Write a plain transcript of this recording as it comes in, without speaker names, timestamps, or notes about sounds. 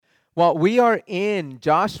Well, we are in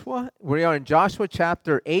Joshua. We are in Joshua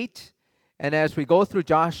chapter 8. And as we go through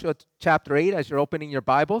Joshua chapter 8, as you're opening your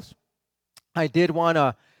Bibles, I did want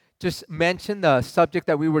to just mention the subject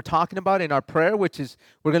that we were talking about in our prayer, which is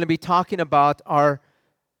we're going to be talking about our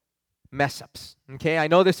mess ups. Okay, I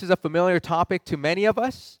know this is a familiar topic to many of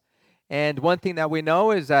us. And one thing that we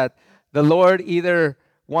know is that the Lord either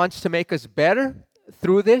wants to make us better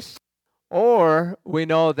through this, or we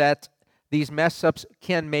know that these mess ups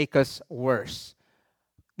can make us worse.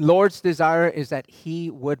 Lord's desire is that He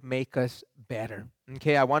would make us better.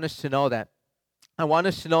 Okay, I want us to know that. I want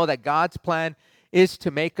us to know that God's plan is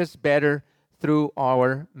to make us better through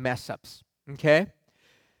our mess ups. Okay?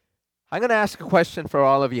 I'm going to ask a question for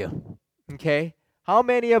all of you. Okay? How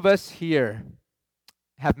many of us here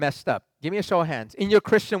have messed up? Give me a show of hands. In your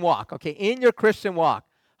Christian walk, okay? In your Christian walk,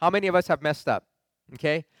 how many of us have messed up?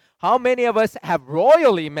 Okay? How many of us have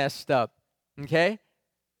royally messed up? Okay?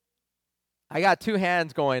 I got 2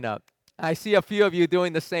 hands going up. I see a few of you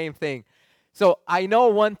doing the same thing. So I know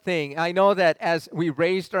one thing. I know that as we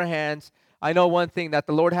raised our hands, I know one thing, that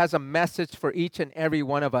the Lord has a message for each and every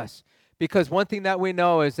one of us. Because one thing that we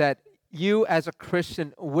know is that you as a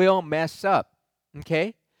Christian will mess up.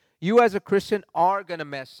 Okay? You as a Christian are going to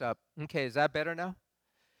mess up. Okay, is that better now?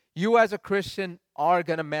 You as a Christian are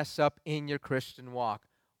going to mess up in your Christian walk.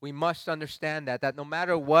 We must understand that no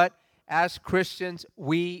matter what, as Christians,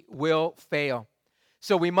 we will fail.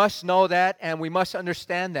 So we must know that, and we must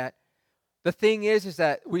understand that. The thing is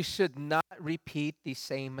that we should not repeat these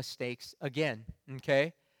same mistakes again,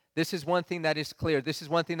 okay? This is one thing that is clear. This is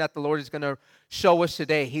one thing that the Lord is going to show us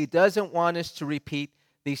today. He doesn't want us to repeat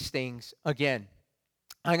these things again.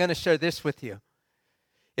 I'm going to share this with you.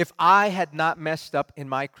 If I had not messed up in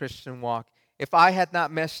my Christian walk, if I had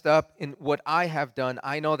not messed up in what I have done,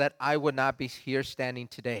 I know that I would not be here standing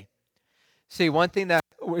today. See, one thing that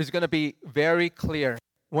is going to be very clear,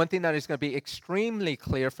 one thing that is going to be extremely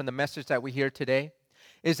clear from the message that we hear today,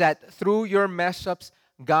 is that through your mess-ups,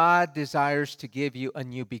 God desires to give you a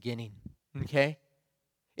new beginning, okay?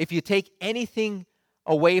 If you take anything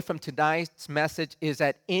away from tonight's message, is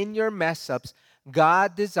that in your mess-ups,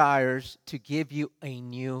 God desires to give you a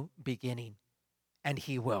new beginning, and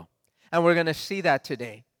He will. And we're going to see that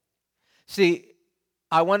today. See,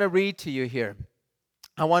 I want to read to you here.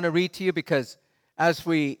 I want to read to you because as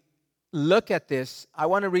we look at this, I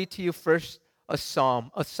want to read to you first a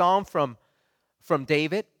psalm from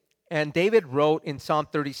David. And David wrote in Psalm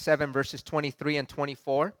 37, verses 23 and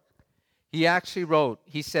 24. He actually wrote,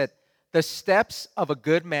 he said, "The steps of a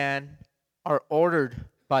good man are ordered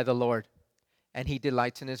by the Lord, and He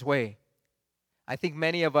delights in His way." I think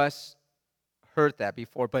many of us heard that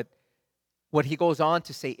before, but what he goes on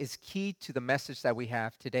to say is key to the message that we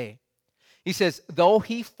have today. He says, "Though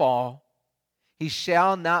he fall, he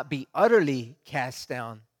shall not be utterly cast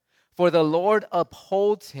down, for the Lord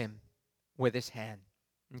upholds him with His hand."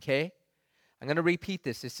 Okay? I'm going to repeat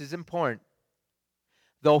this. This is important.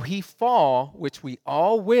 Though he fall, which we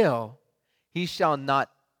all will, he shall not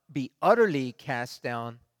be utterly cast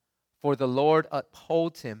down, for the Lord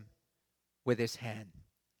upholds him with His hand.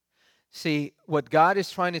 See, what God is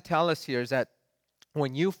trying to tell us here is that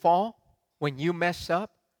when you fall, when you mess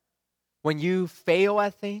up, when you fail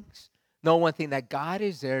at things, know one thing, that God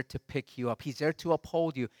is there to pick you up. He's there to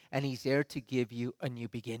uphold you, and He's there to give you a new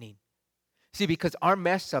beginning. See, because our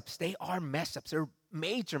mess-ups, they are mess-ups. They're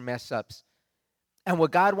major mess-ups. And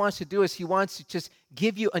what God wants to do is He wants to just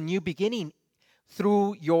give you a new beginning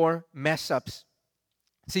through your mess-ups.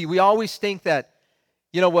 See, we always think that,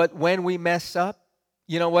 you know what, when we mess up,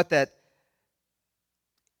 you know what, that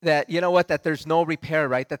there's no repair,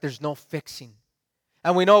 right? That there's no fixing.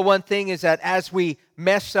 And we know one thing is that as we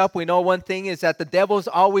mess up, we know one thing is that the devil's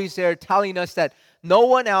always there telling us that no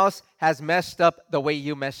one else has messed up the way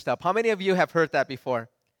you messed up. How many of you have heard that before?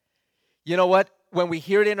 You know what? When we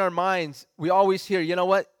hear it in our minds, we always hear, you know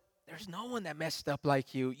what? There's no one that messed up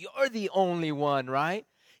like you. You're the only one, right?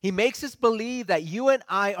 He makes us believe that you and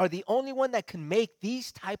I are the only one that can make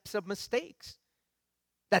these types of mistakes.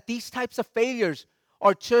 That these types of failures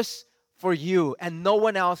are just for you, and no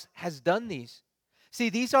one else has done these. See,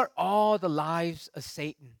 these are all the lies of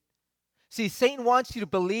Satan. See, Satan wants you to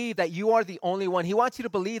believe that you are the only one. He wants you to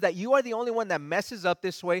believe that you are the only one that messes up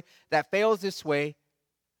this way, that fails this way.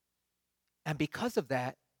 And because of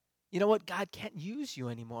that, you know what? God can't use you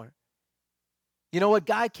anymore. You know what?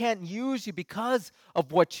 God can't use you because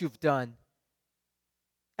of what you've done.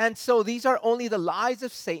 And so these are only the lies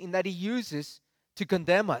of Satan that he uses to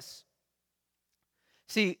condemn us.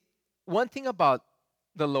 See, one thing about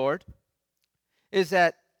the Lord is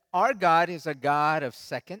that our God is a God of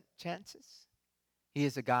second chances. He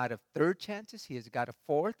is a God of third chances. He is a God of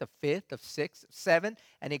fourth, of fifth, of sixth, of seventh.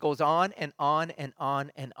 And He goes on and on and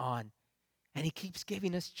on and on. And He keeps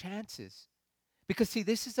giving us chances. Because, see,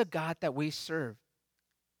 this is a God that we serve.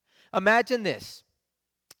 Imagine this.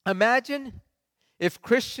 Imagine if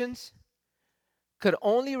Christians could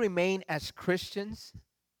only remain as Christians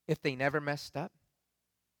if they never messed up.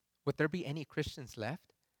 Would there be any Christians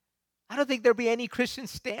left? I don't think there'd be any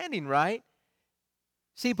Christians standing, right?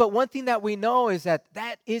 See, but one thing that we know is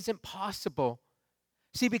that isn't possible.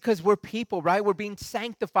 See, because we're people, right? We're being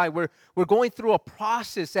sanctified. We're going through a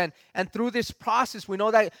process. And through this process, we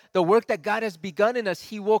know that the work that God has begun in us,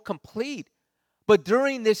 He will complete. But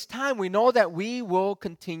during this time, we know that we will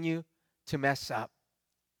continue to mess up.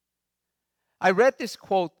 I read this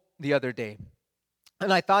quote the other day,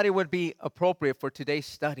 and I thought it would be appropriate for today's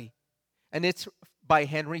study. And it's by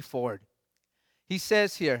Henry Ford. He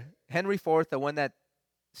says here, Henry Ford, the one that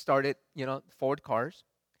started, Ford cars,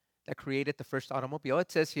 that created the first automobile.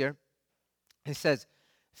 It says here, it says,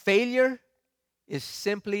 failure is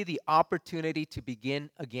simply the opportunity to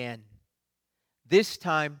begin again, this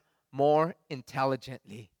time more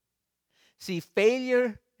intelligently. See,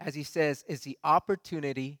 failure, as he says, is the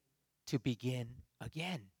opportunity to begin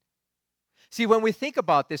again. See, when we think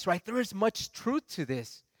about this, right, there is much truth to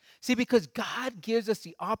this. See, because God gives us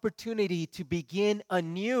the opportunity to begin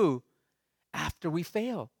anew after we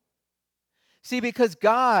fail. See, because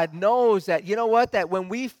God knows that, that when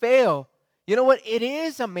we fail, it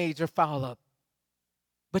is a major foul up.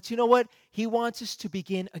 But you know what? He wants us to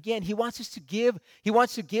begin again. He wants to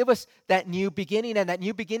give us that new beginning, and that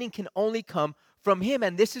new beginning can only come from Him.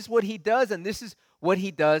 And this is what He does, and this is what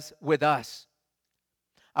He does with us.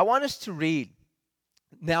 I want us to read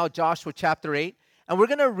now Joshua chapter 8, and we're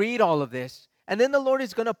going to read all of this. And then the Lord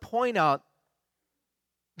is going to point out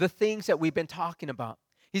the things that we've been talking about.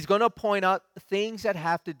 He's going to point out things that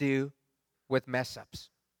have to do with mess ups.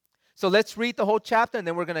 So let's read the whole chapter, and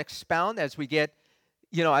then we're going to expound as we get,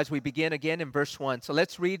 as we begin again in verse 1. So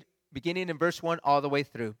let's read beginning in verse 1 all the way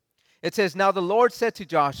through. It says, "Now the Lord said to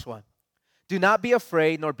Joshua, 'Do not be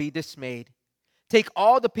afraid nor be dismayed. Take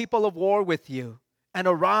all the people of war with you, and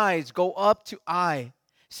arise, go up to Ai.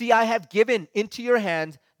 See, I have given into your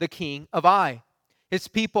hand the king of Ai, his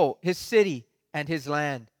people, his city, and his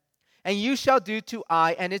land. And you shall do to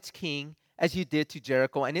Ai and its king as you did to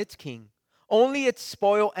Jericho and its king. Only its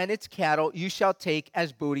spoil and its cattle you shall take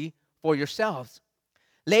as booty for yourselves.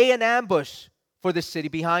 Lay an ambush for the city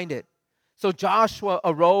behind it.' So Joshua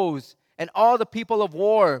arose, and all the people of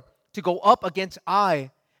war to go up against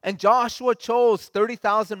Ai. And Joshua chose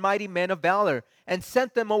 30,000 mighty men of valor, and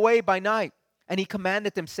sent them away by night. And he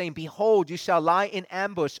commanded them, saying, 'Behold, you shall lie in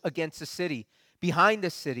ambush against the city, behind the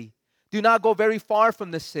city. Do not go very far from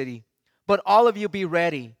the city, but all of you be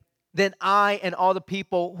ready. Then I and all the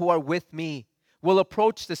people who are with me will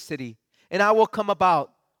approach the city, and I will come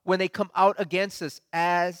about when they come against us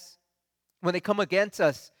as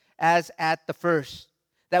at the first,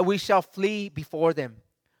 that we shall flee before them.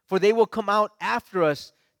 For they will come out after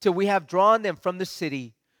us till we have drawn them from the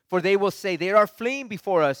city. For they will say, they are fleeing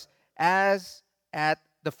before us as at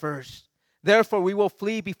the first. Therefore we will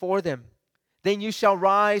flee before them. Then you shall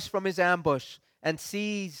rise from his ambush and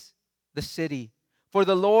seize the city. For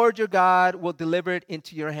the Lord your God will deliver it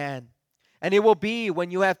into your hand. And it will be when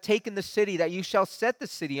you have taken the city that you shall set the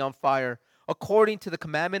city on fire. According to the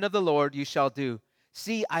commandment of the Lord you shall do.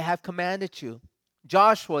 See, I have commanded you.'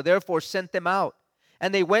 Joshua therefore sent them out,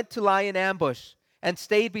 and they went to lie in ambush, and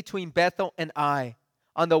stayed between Bethel and Ai,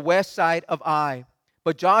 on the west side of Ai.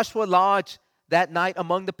 But Joshua lodged that night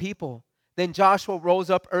among the people. Then Joshua rose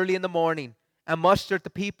up early in the morning, and mustered the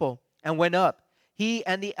people, and went up, he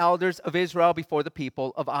and the elders of Israel, before the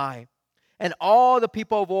people of Ai. And all the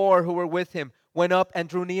people of war who were with him went up and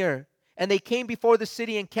drew near. And they came before the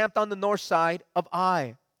city and camped on the north side of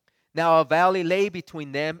Ai. Now a valley lay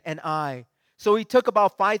between them and Ai. So he took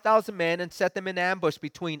about 5,000 men and set them in ambush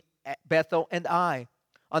between Bethel and Ai,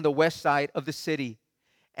 on the west side of the city.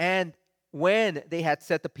 And when they had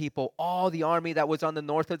set the people, all the army that was on the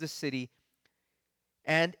north of the city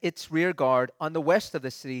and its rear guard on the west of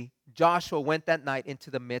the city, Joshua went that night into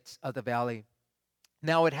the midst of the valley.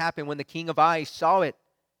 Now it happened when the king of Ai saw it,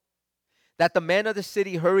 that the men of the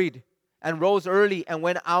city hurried and rose early and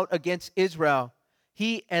went out against Israel,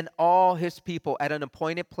 he and all his people, at an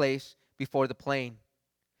appointed place before the plain.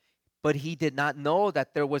 But he did not know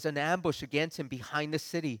that there was an ambush against him behind the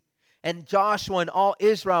city. And Joshua and all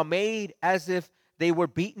Israel made as if they were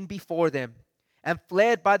beaten before them, and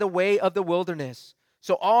fled by the way of the wilderness.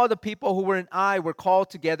 So all the people who were in Ai were called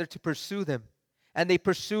together to pursue them. And they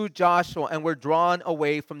pursued Joshua and were drawn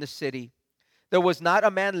away from the city. There was not a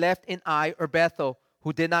man left in Ai or Bethel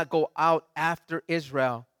who did not go out after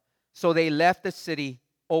Israel. So they left the city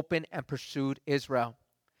open and pursued Israel.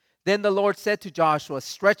 Then the Lord said to Joshua,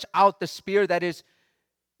 stretch out the spear that is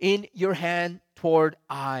in your hand toward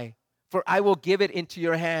Ai, for I will give it into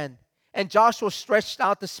your hand. And Joshua stretched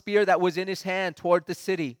out the spear that was in his hand toward the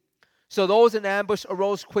city. So those in ambush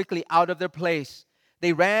arose quickly out of their place.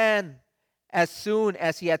 They ran as soon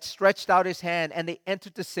as he had stretched out his hand, and they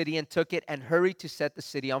entered the city and took it and hurried to set the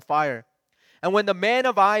city on fire. And when the men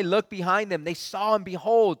of Ai looked behind them, they saw, and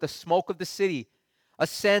behold, the smoke of the city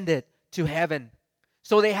ascended to heaven.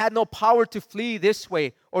 So they had no power to flee this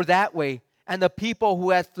way or that way. And the people who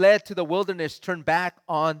had fled to the wilderness turned back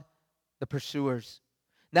on the pursuers.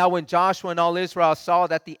 Now when Joshua and all Israel saw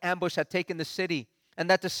that the ambush had taken the city, and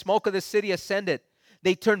that the smoke of the city ascended,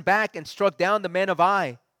 they turned back and struck down the men of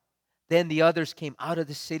Ai. Then the others came out of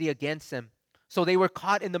the city against them. So they were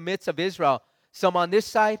caught in the midst of Israel, some on this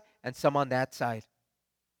side and some on that side.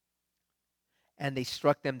 And they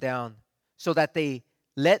struck them down, so that they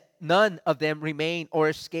let none of them remain or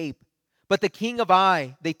escape. But the king of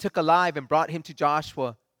Ai they took alive and brought him to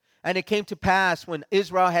Joshua. And it came to pass, when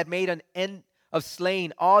Israel had made an end of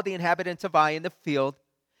slaying all the inhabitants of Ai in the field,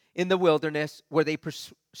 in the wilderness, where they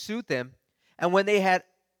pursued them, and when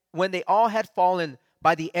they all had fallen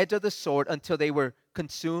by the edge of the sword until they were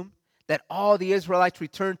consumed, that all the Israelites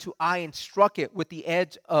returned to Ai and struck it with the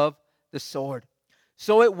edge of the sword.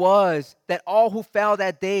 So it was that all who fell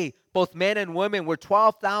that day, both men and women, were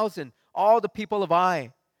 12,000, all the people of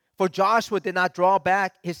Ai. For Joshua did not draw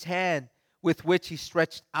back his hand with which he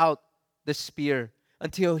stretched out the spear,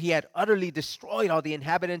 until he had utterly destroyed all the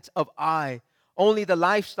inhabitants of Ai. Only the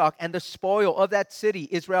livestock and the spoil of that city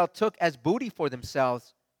Israel took as booty for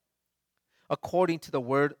themselves, according to the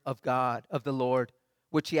word of God, of the Lord,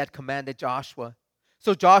 which he had commanded Joshua.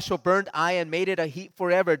 So Joshua burned Ai and made it a heap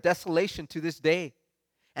forever, desolation to this day.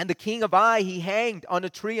 And the king of Ai he hanged on a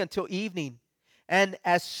tree until evening. And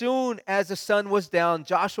as soon as the sun was down,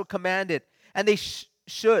 Joshua commanded, and they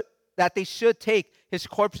should take his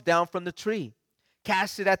corpse down from the tree,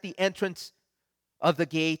 cast it at the entrance of the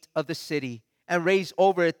gate of the city, and raise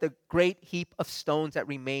over it the great heap of stones that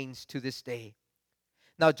remains to this day.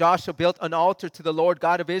 Now Joshua built an altar to the Lord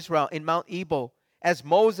God of Israel in Mount Ebal, as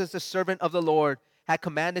Moses, the servant of the Lord, had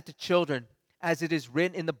commanded the children, as it is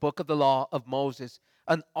written in the book of the law of Moses,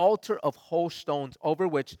 an altar of whole stones, over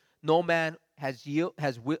which no man has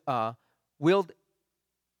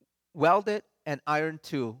welded an iron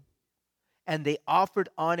tool. And they offered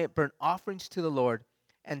on it burnt offerings to the Lord,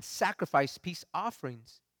 and sacrificed peace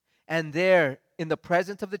offerings. And there, in the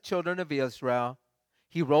presence of the children of Israel,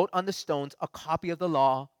 he wrote on the stones a copy of the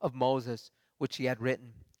law of Moses, which he had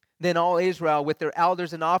written. Then all Israel, with their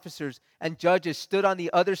elders and officers and judges, stood on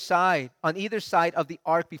either side of the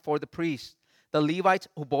ark before the priests, the Levites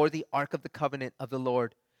who bore the ark of the covenant of the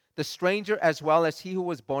Lord, the stranger as well as he who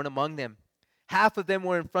was born among them. Half of them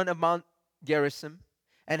were in front of Mount Gerizim,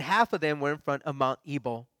 and half of them were in front of Mount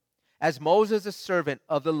Ebal, as Moses, the servant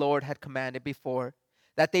of the Lord, had commanded before,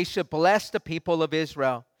 that they should bless the people of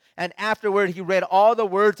Israel. And afterward he read all the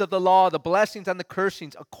words of the law, the blessings and the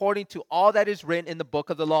cursings, according to all that is written in the book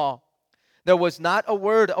of the law. There was not a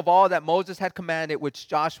word of all that Moses had commanded which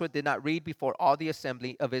Joshua did not read before all the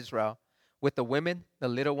assembly of Israel, with the women, the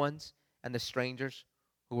little ones, and the strangers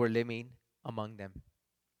who were living among them.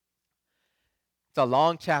 It's a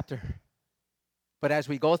long chapter, but as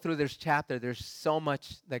we go through this chapter, there's so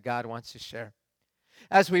much that God wants to share.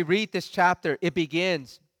 As we read this chapter, it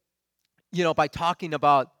begins, by talking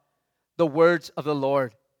about the words of the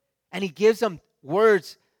Lord. And he gives them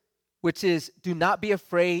words which is, do not be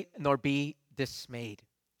afraid nor be dismayed.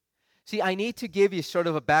 See, I need to give you sort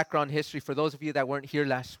of a background history for those of you that weren't here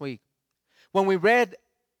last week. When we read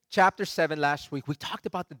chapter 7 last week, we talked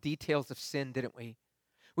about the details of sin, didn't we?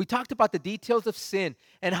 We talked about the details of sin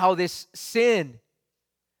and how this sin,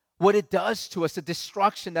 what it does to us, the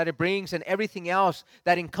destruction that it brings, and everything else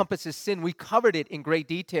that encompasses sin. We covered it in great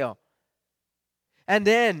detail. And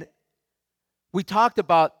then we talked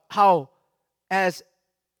about how, as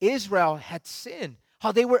Israel had sinned,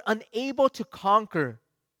 how they were unable to conquer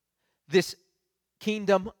this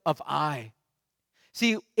kingdom of Ai.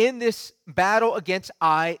 See, in this battle against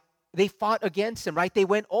Ai, they fought against them, right? They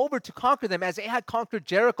went over to conquer them. As they had conquered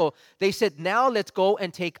Jericho, they said, now let's go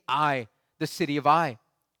and take Ai, the city of Ai.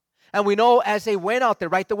 And we know as they went out there,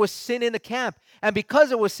 right, there was sin in the camp. And because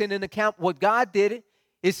there was sin in the camp, what God did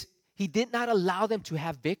is he did not allow them to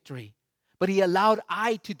have victory, but he allowed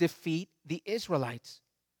Ai to defeat the Israelites.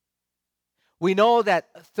 We know that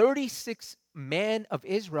 36 men of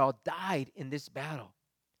Israel died in this battle.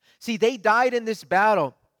 See, they died in this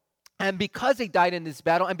battle. And because they died in this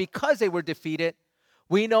battle and because they were defeated,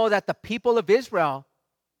 we know that the people of Israel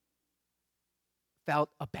felt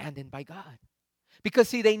abandoned by God. Because,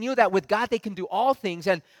 see, they knew that with God they can do all things.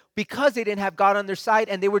 And because they didn't have God on their side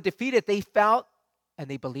and they were defeated, they felt and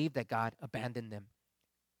they believed that God abandoned them.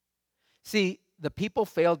 See, the people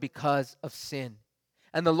failed because of sin.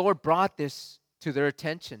 And the Lord brought this to their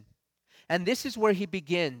attention. And this is where he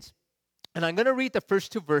begins. And I'm going to read the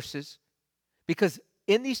first 2 verses because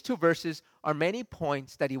in these 2 verses are many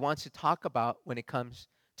points that he wants to talk about when it comes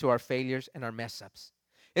to our failures and our mess-ups.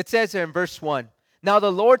 It says there in verse 1, "Now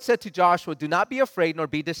the Lord said to Joshua, 'Do not be afraid nor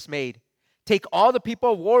be dismayed. Take all the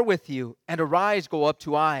people of war with you, and arise, go up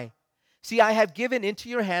to Ai. See, I have given into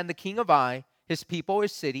your hand the king of Ai, his people,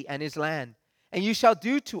 his city, and his land. And you shall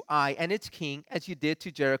do to Ai and its king as you did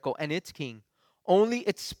to Jericho and its king. Only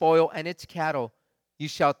its spoil and its cattle you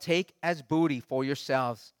shall take as booty for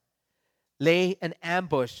yourselves. Lay an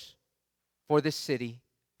ambush for the city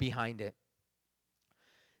behind it.'"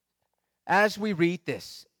 As we read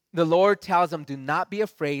this, the Lord tells them, do not be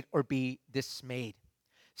afraid or be dismayed.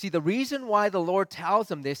 See, the reason why the Lord tells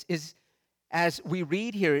them this is, as we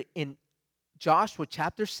read here in Joshua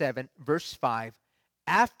chapter 7, verse 5,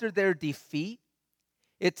 after their defeat,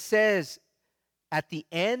 it says at the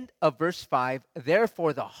end of verse 5,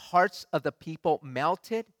 "Therefore the hearts of the people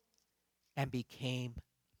melted and became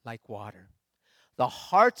like water." The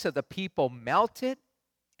hearts of the people melted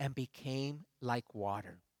and became like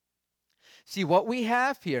water. See, what we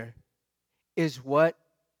have here is what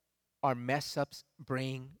our mess-ups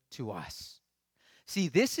bring to us. See,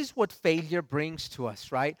 this is what failure brings to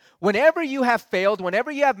us, right? Whenever you have failed,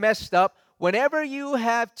 whenever you have messed up, whenever you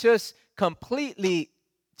have just completely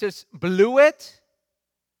just blew it,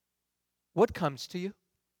 what comes to you?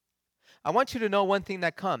 I want you to know one thing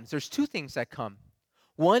that comes. There's 2 things that come.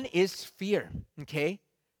 One is fear, okay?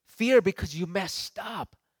 Fear because you messed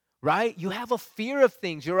up, right? You have a fear of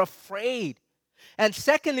things. You're afraid. And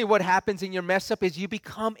secondly, what happens in your mess up is you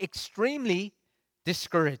become extremely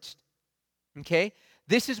discouraged, okay?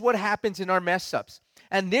 This is what happens in our mess ups.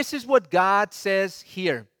 And this is what God says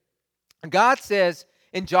here. God says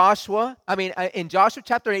in Joshua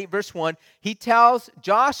chapter 8, verse 1, he tells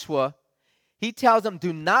them,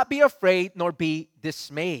 do not be afraid nor be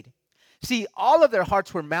dismayed. See, all of their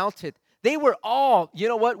hearts were melted. They were all,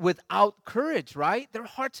 without courage, right? Their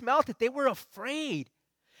hearts melted. They were afraid.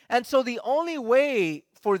 And so the only way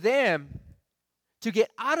for them to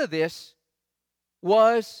get out of this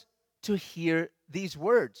was to hear these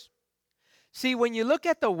words. See, when you look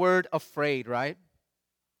at the word afraid, right?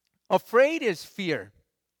 Afraid is fear.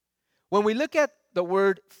 When we look at the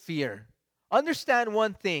word fear, understand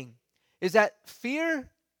one thing, is that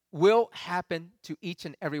fear will happen to each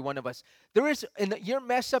and every one of us. In your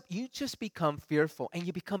mess up, you just become fearful and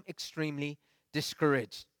you become extremely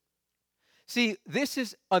discouraged. See, this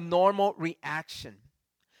is a normal reaction.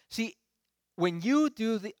 See, when you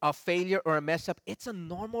do a failure or a mess up, it's a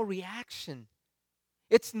normal reaction.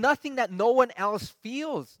 It's nothing that no one else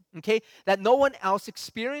feels, okay, that no one else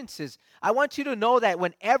experiences. I want you to know that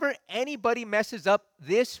whenever anybody messes up,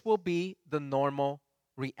 this will be the normal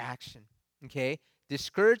reaction, okay?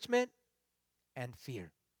 Discouragement and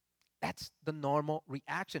fear. That's the normal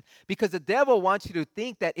reaction because the devil wants you to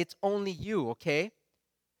think that it's only you, okay?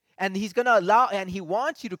 And he's going to he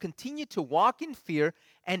wants you to continue to walk in fear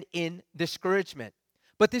and in discouragement.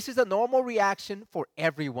 But this is a normal reaction for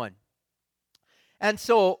everyone. And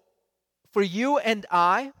so, for you and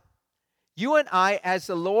I, as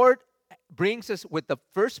the Lord brings us with the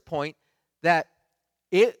first point, that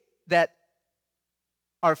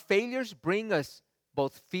our failures bring us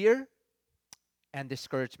both fear and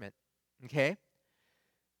discouragement. Okay?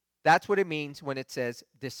 That's what it means when it says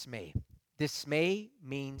dismay. Dismay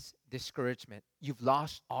means discouragement. You've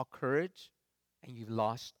lost all courage and you've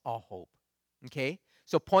lost all hope. Okay?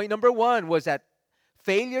 So point number 1 was that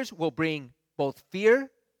failures will bring both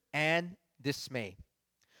fear and dismay.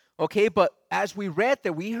 Okay, but as we read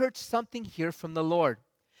that, we heard something here from the Lord.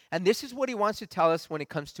 And this is what he wants to tell us when it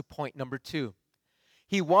comes to point number 2.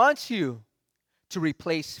 He wants you to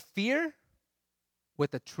replace fear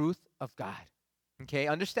with the truth of God. Okay,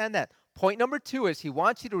 understand that. Point number 2 is he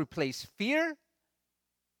wants you to replace fear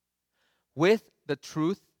with the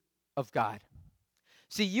truth of God.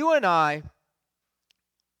 See, you and I,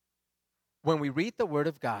 when we read the Word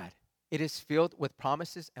of God, it is filled with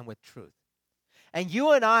promises and with truth. And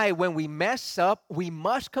you and I, when we mess up, we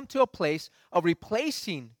must come to a place of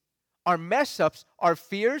replacing our mess ups, our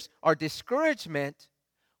fears, our discouragement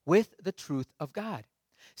with the truth of God.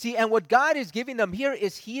 See, and what God is giving them here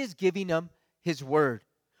is he is giving them his word.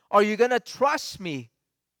 Are you going to trust me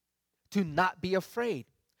to not be afraid?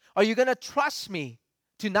 Are you going to trust me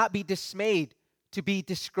to not be dismayed, to be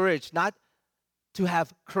discouraged, not to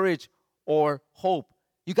have courage or hope?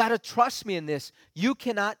 You got to trust me in this. You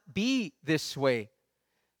cannot be this way.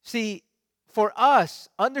 See, for us,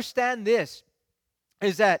 understand this,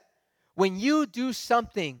 is that when you do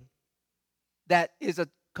something that is a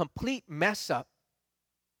complete mess up,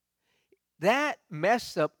 that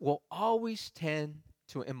mess up will always tend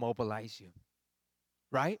to immobilize you,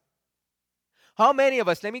 right? How many of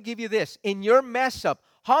us, let me give you this, in your mess up,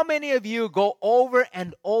 how many of you go over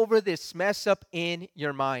and over this mess up in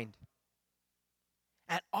your mind?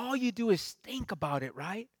 And all you do is think about it,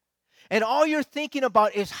 right? And all you're thinking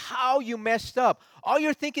about is how you messed up. All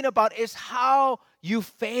you're thinking about is how you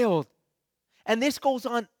failed. And this goes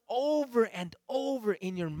on over and over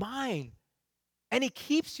in your mind. And it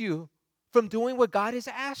keeps you from doing what God has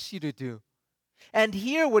asked you to do. And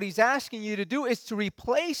here, what He's asking you to do is to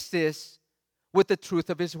replace this with the truth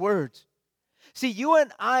of His words. See, you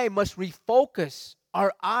and I must refocus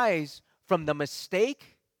our eyes from the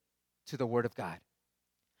mistake to the Word of God.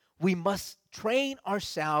 We must train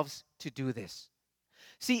ourselves to do this.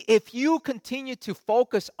 See, if you continue to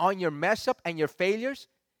focus on your mess up and your failures,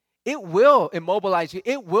 it will immobilize you.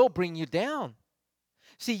 It will bring you down.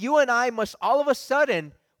 See, you and I must all of a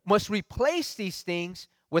sudden replace these things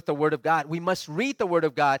with the Word of God. We must read the Word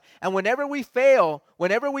of God. And whenever we fail,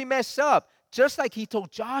 whenever we mess up, just like He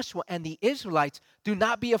told Joshua and the Israelites, do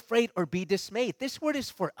not be afraid or be dismayed. This word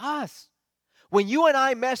is for us. When you and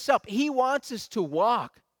I mess up, He wants us to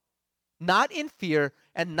walk not in fear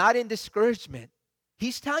and not in discouragement.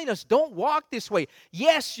 He's telling us, don't walk this way.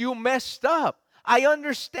 Yes, you messed up. I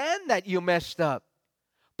understand that you messed up.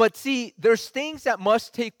 But see, there's things that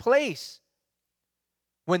must take place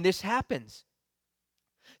when this happens.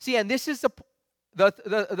 See, and this is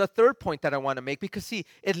the third point that I want to make, because see,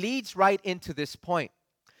 it leads right into this point.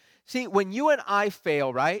 See, when you and I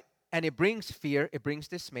fail, right, and it brings fear, it brings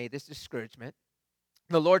dismay, this discouragement,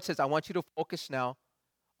 the Lord says, I want you to focus now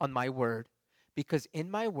on my word, because in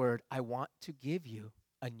my word, I want to give you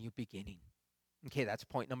a new beginning. Okay, that's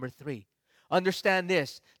point number 3. Understand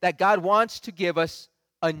this, that God wants to give us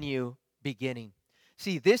a new beginning.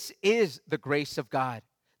 See, this is the grace of God.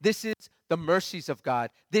 This is the mercies of God.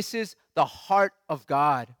 This is the heart of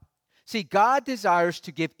God. See, God desires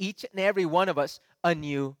to give each and every one of us a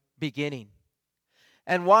new beginning.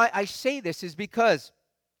 And why I say this is because,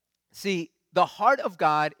 see, the heart of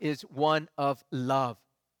God is one of love.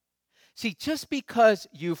 See, just because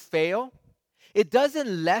you fail, it doesn't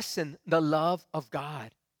lessen the love of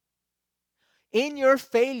God. In your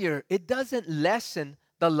failure, it doesn't lessen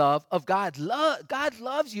the love of God. God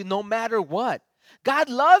loves you no matter what. God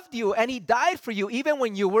loved you and He died for you even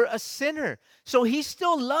when you were a sinner. So He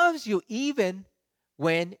still loves you even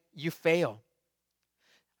when you fail.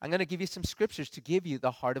 I'm going to give you some scriptures to give you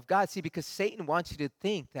the heart of God. See, because Satan wants you to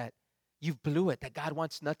think that you blew it, that God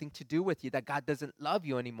wants nothing to do with you, that God doesn't love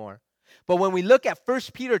you anymore. But when we look at 1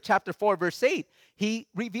 Peter chapter 4, verse 8, he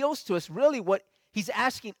reveals to us really what He's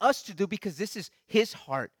asking us to do, because this is His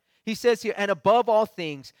heart. He says here, and above all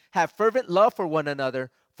things, have fervent love for one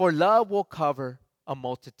another, for love will cover a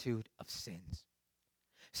multitude of sins.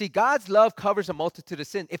 See, God's love covers a multitude of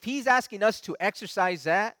sins. If He's asking us to exercise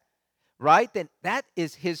that, right, then that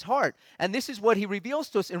is His heart. And this is what He reveals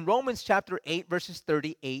to us in Romans chapter 8, verses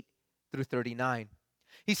 38 through 39.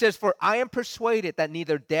 He says, for I am persuaded that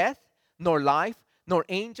neither death, nor life, nor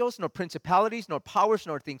angels, nor principalities, nor powers,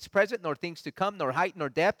 nor things present, nor things to come, nor height, nor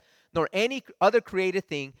depth, nor any other created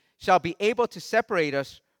thing shall be able to separate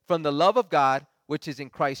us from the love of God, which is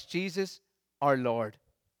in Christ Jesus our Lord.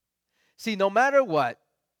 See, no matter what,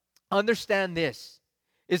 understand this,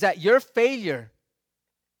 is that your failure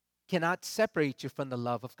cannot separate you from the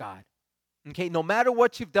love of God. Okay, no matter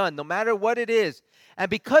what you've done, no matter what it is,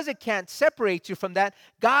 and because it can't separate you from that,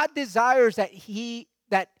 God desires that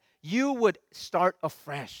you would start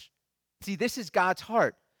afresh. See, this is God's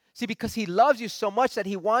heart. See, because He loves you so much that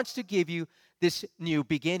He wants to give you this new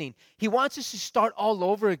beginning. He wants us to start all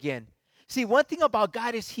over again. See, one thing about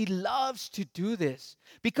God is He loves to do this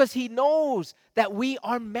because He knows that we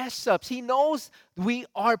are mess-ups. He knows we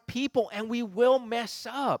are people and we will mess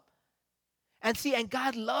up. And see, and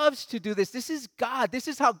God loves to do this. This is God. This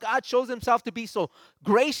is how God shows Himself to be so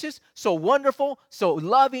gracious, so wonderful, so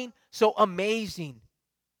loving, so amazing.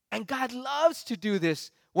 And God loves to do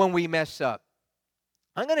this when we mess up.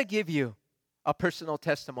 I'm going to give you a personal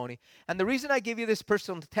testimony. And the reason I give you this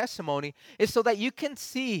personal testimony is so that you can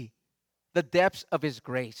see the depths of His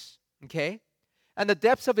grace, okay? And the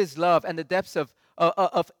depths of His love and the depths of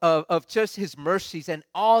of just his mercies and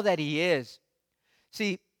all that he is.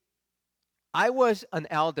 See, I was an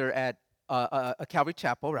elder at a Calvary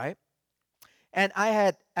Chapel, right? And I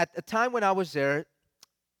had, at the time when I was there,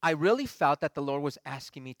 I really felt that the Lord was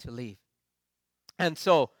asking me to leave. And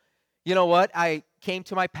so, you know what? I came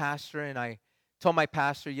to my pastor and I told my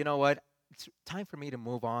pastor, you know what? It's time for me to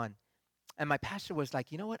move on. And my pastor was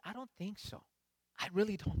like, you know what? I don't think so. I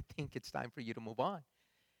really don't think it's time for you to move on.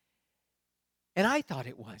 And I thought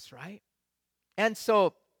it was, right? And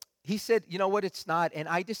so he said, you know what? It's not. And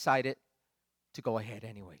I decided to go ahead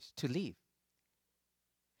anyways, to leave.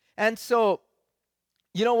 And so,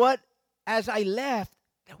 you know what? As I left,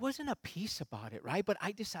 there wasn't a peace about it, right? But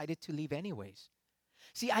I decided to leave anyways.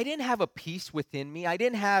 See, I didn't have a peace within me. I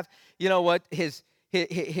didn't have, you know what, his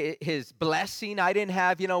blessing. I didn't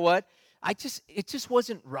have, you know what, it just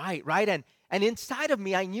wasn't right, right? And inside of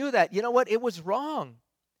me, I knew that, you know what, it was wrong.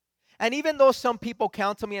 And even though some people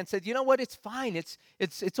counseled me and said, you know what, it's fine,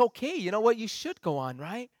 it's okay, you know what, you should go on,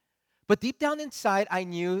 right? But deep down inside, I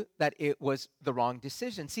knew that it was the wrong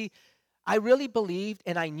decision. See, I really believed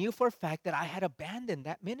and I knew for a fact that I had abandoned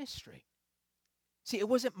that ministry. See, it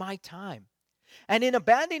wasn't my time. And in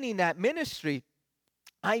abandoning that ministry,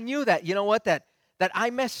 I knew that, you know what, that I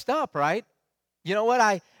messed up, right? You know what,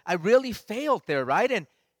 I really failed there, right?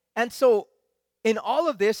 And so in all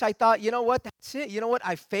of this, I thought, you know what, that's it. You know what,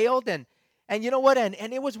 I failed and you know what, and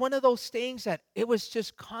it was one of those things that it was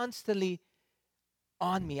just constantly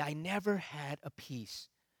on me. I never had a peace.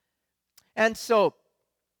 And so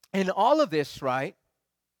in all of this, right,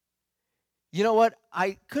 you know what,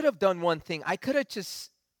 I could have done one thing. I could have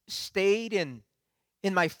just stayed in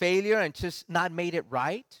my failure and just not made it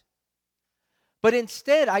right. But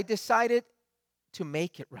instead, I decided to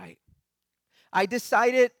make it right. I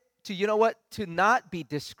decided to, you know what, to not be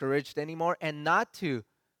discouraged anymore and not to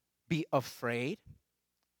be afraid.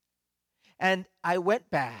 And I went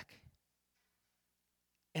back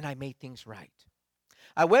and I made things right.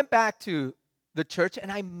 I went back to the church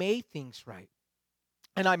and I made things right.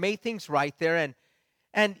 And I made things right there.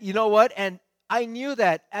 And you know what? And I knew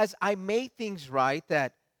that as I made things right,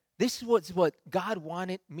 that this was what God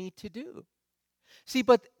wanted me to do. See,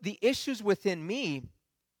 but the issues within me,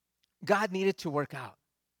 God needed to work out.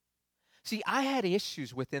 See, I had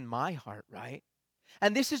issues within my heart, right?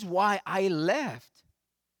 And this is why I left.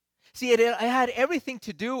 See, it had everything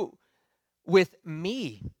to do with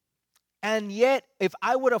me. And yet, if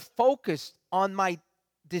I would have focused on my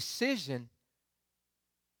decision,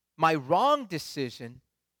 my wrong decision,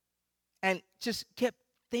 and just kept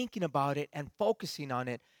thinking about it and focusing on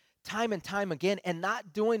it time and time again and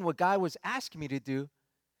not doing what God was asking me to do,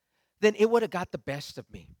 then it would have got the best of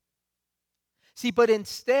me. See, but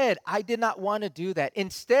instead, I did not want to do that.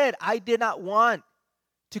 Instead, I did not want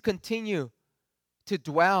to continue to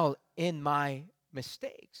dwell in my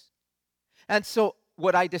mistakes. And so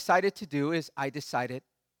what I decided to do is I decided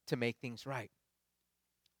to make things right.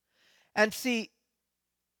 And see,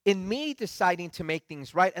 in me deciding to make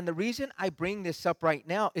things right, and the reason I bring this up right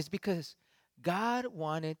now is because God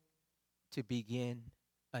wanted to begin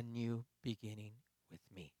a new beginning with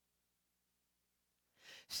me.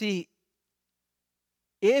 See,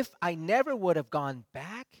 if I never would have gone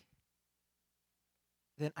back,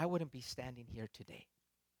 then I wouldn't be standing here today.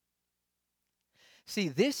 See,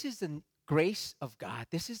 this is the grace of God.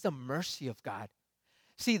 This is the mercy of God.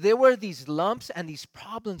 See, there were these lumps and these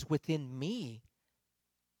problems within me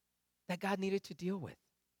that God needed to deal with.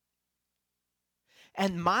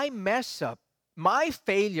 And my mess up, my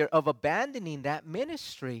failure of abandoning that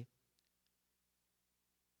ministry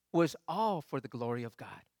was all for the glory of God.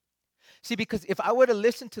 See, because if I would have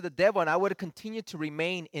listened to the devil and I would have continued to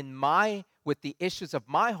remain with the issues of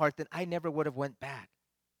my heart, then I never would have went back.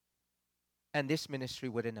 And this ministry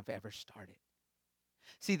wouldn't have ever started.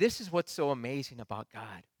 See, this is what's so amazing about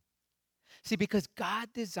God. See, because God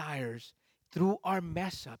desires, through our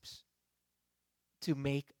mess ups, to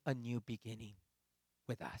make a new beginning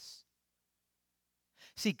with us.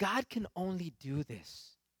 See, God can only do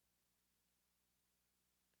this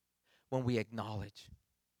when we acknowledge,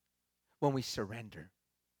 when we surrender,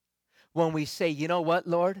 when we say, you know what,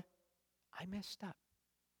 Lord, I messed up.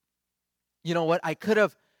 You know what, I could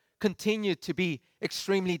have continued to be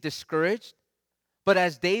extremely discouraged, but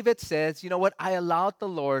as David says, you know what, I allowed the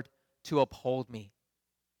Lord to uphold me.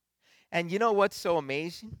 And you know what's so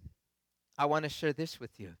amazing? I want to share this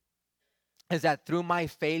with you. Is that through my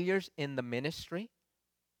failures in the ministry,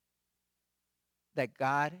 that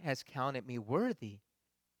God has counted me worthy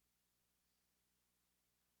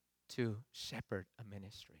to shepherd a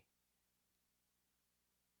ministry.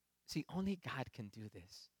 See, only God can do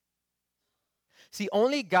this. See,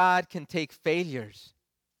 only God can take failures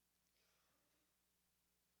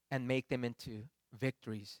and make them into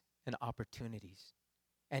victories and opportunities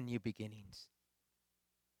and new beginnings.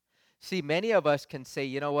 See, many of us can say,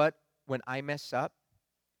 you know what, when I mess up,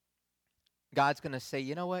 God's going to say,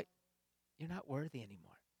 you know what, you're not worthy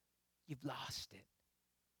anymore. You've lost it.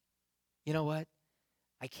 You know what,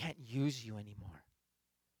 I can't use you anymore.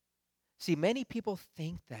 See, many people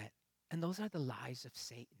think that, and those are the lies of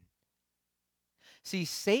Satan. See,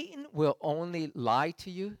 Satan will only lie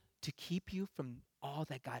to you to keep you from all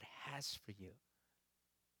that God has for you.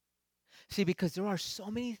 See, because there are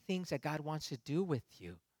so many things that God wants to do with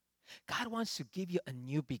you. God wants to give you a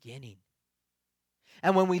new beginning.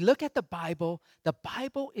 And when we look at the Bible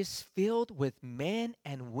is filled with men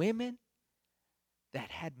and women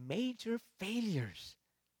that had major failures.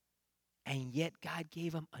 And yet God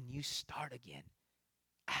gave them a new start again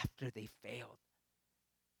after they failed.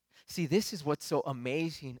 See, this is what's so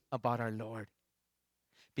amazing about our Lord.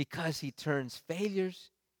 Because he turns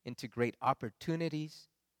failures into great opportunities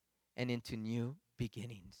and into new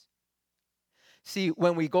beginnings. See,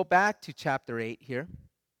 when we go back to chapter 8 here,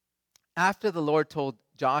 after the Lord told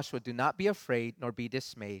Joshua, do not be afraid nor be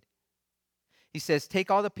dismayed. He says, take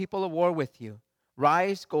all the people of war with you.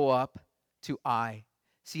 Rise, go up to Ai.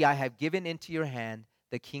 See, I have given into your hand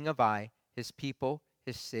the king of Ai, his people,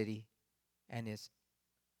 his city, and his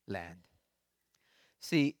land.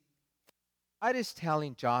 See, God is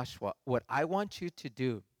telling Joshua, what I want you to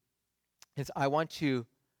do is I want you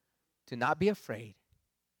to not be afraid,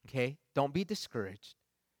 okay? Don't be discouraged.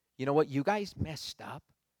 You know what? You guys messed up,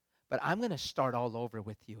 but I'm going to start all over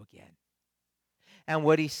with you again. And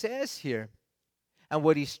what he says here, and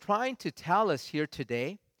what he's trying to tell us here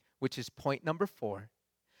today, which is point number 4,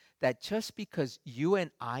 that just because you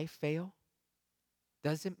and I fail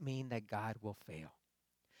doesn't mean that God will fail.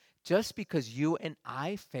 Just because you and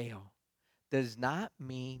I fail does not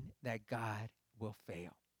mean that God will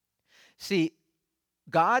fail. See,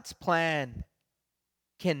 God's plan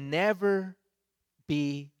can never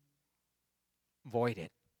be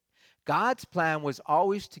voided. God's plan was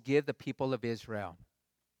always to give the people of Israel,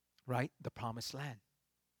 right, the promised land.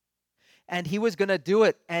 And he was going to do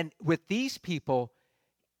it. And with these people,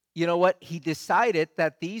 you know what? He decided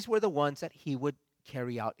that these were the ones that he would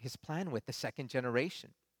carry out his plan with, the second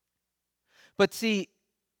generation. But see,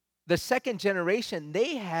 the second generation,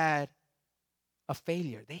 they had a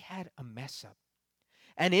failure. They had a mess up.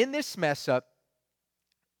 And in this mess up,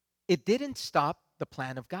 it didn't stop the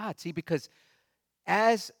plan of God. See, because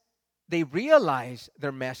as they realize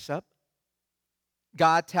their mess up,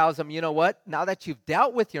 God tells them, you know what? Now that you've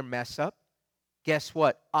dealt with your mess up, guess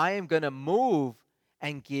what? I am going to move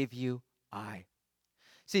and give you Ai.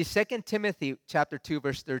 See, 2 Timothy chapter 2,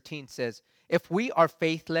 verse 13 says, if we are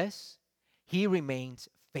faithless, he remains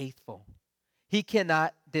faithful. He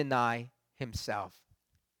cannot deny himself.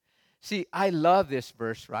 See, I love this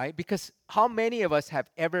verse, right? Because how many of us have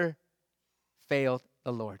ever failed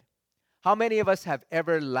the Lord? How many of us have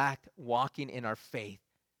ever lacked walking in our faith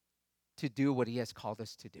to do what he has called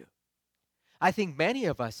us to do? I think many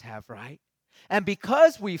of us have, right? And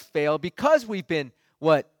because we failed, because we've been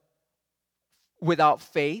without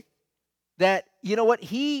faith, that, you know what,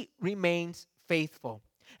 he remains faithful.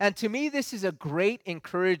 And to me, this is a great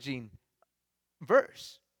encouraging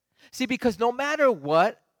verse. See, because no matter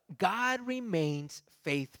what, God remains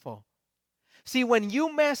faithful. See, when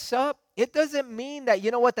you mess up, it doesn't mean that,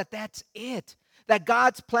 you know what, that's it. That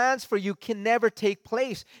God's plans for you can never take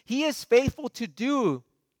place. He is faithful to do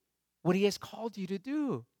what he has called you to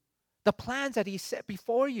do. The plans that he set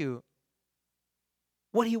before you.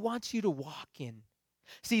 What he wants you to walk in.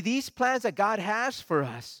 See, these plans that God has for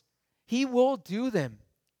us, he will do them.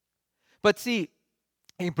 But see,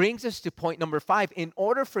 it brings us to point number 5. In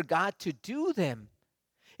order for God to do them,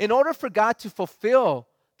 in order for God to fulfill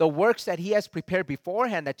the works that he has prepared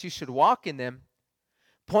beforehand that you should walk in them,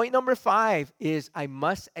 point number 5 is I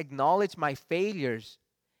must acknowledge my failures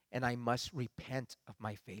and I must repent of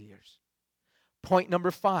my failures. Point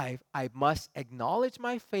number 5, I must acknowledge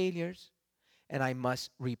my failures and I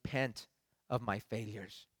must repent of my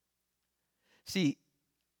failures. See,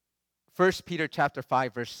 1 Peter chapter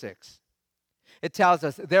 5, verse 6. It tells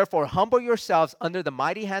us, therefore, humble yourselves under the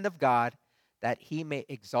mighty hand of God, that he may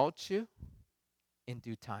exalt you in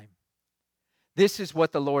due time. This is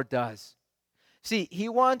what the Lord does. See, he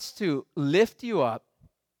wants to lift you up,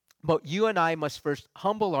 but you and I must first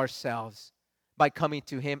humble ourselves by coming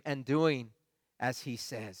to him and doing as he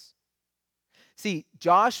says. See,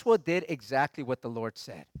 Joshua did exactly what the Lord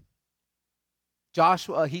said.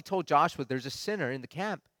 He told Joshua, there's a sinner in the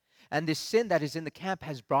camp. And this sin that is in the camp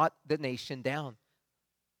has brought the nation down.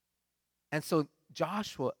 And so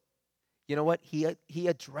Joshua, you know what? He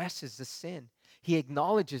addresses the sin. He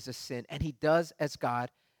acknowledges the sin, and he does as God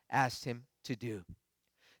asked him to do.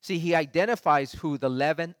 See, he identifies who the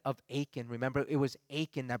leaven of Achan. Remember, it was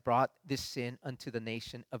Achan that brought this sin unto the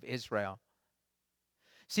nation of Israel.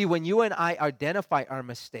 See, when you and I identify our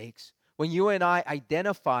mistakes, when you and I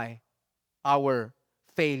identify our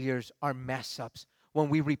failures, our mess ups, when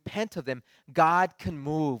we repent of them, God can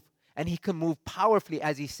move, and he can move powerfully,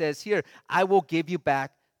 as he says here, I will give you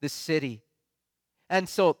back the city. And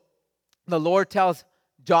so the Lord tells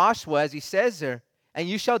Joshua, as he says there, and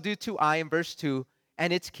you shall do to Ai, in verse 2,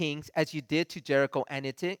 and its kings, as you did to Jericho and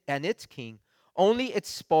its king. Only its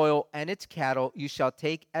spoil and its cattle you shall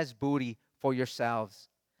take as booty for yourselves.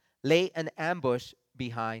 Lay an ambush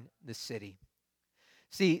behind the city.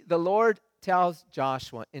 See, the Lord tells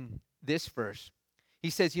Joshua in this verse, he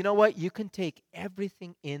says, you know what? You can take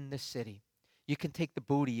everything in the city. You can take the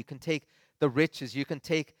booty. You can take the riches. You can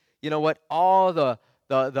take, you know what? All the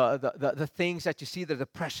things that you see, the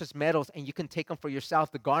precious metals, and you can take them for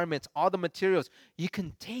yourself, the garments, all the materials. You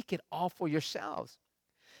can take it all for yourselves.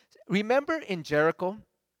 Remember in Jericho,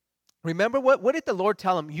 what did the Lord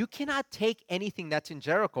tell him? You cannot take anything that's in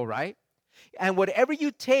Jericho, right? And whatever you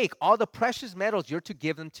take, all the precious metals, you're to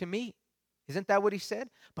give them to me. Isn't that what he said?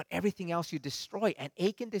 But everything else you destroy. And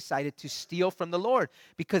Achan decided to steal from the Lord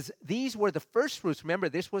because these were the first fruits. Remember,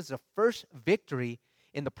 this was the first victory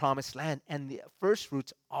in the promised land. And the first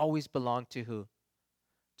fruits always belong to who?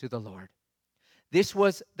 To the Lord. This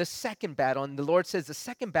was the second battle. And the Lord says the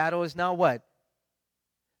second battle is now what?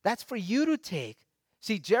 That's for you to take.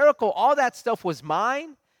 See, Jericho, all that stuff was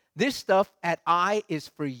mine. This stuff at Ai is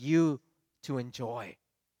for you to enjoy.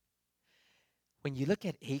 When you look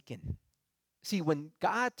at Achan, see, when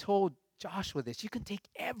God told Joshua this, you can take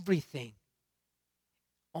everything.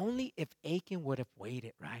 Only if Achan would have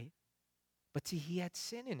waited, right? But see, he had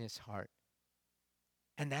sin in his heart.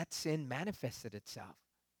 And that sin manifested itself.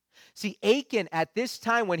 See, Achan, at this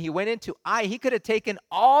time when he went into Ai, he could have taken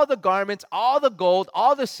all the garments, all the gold,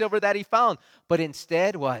 all the silver that he found. But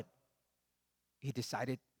instead, what? He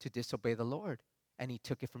decided to disobey the Lord. And he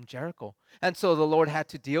took it from Jericho. And so the Lord had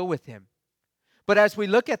to deal with him. But as we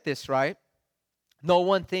look at this, right? Know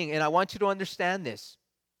one thing, and I want you to understand this,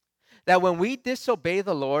 that when we disobey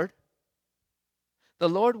the Lord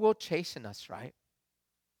will chasten us, right?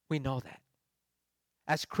 We know that.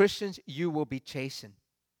 As Christians, you will be chastened.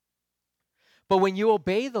 But when you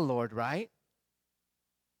obey the Lord, right,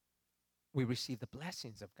 we receive the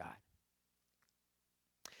blessings of God.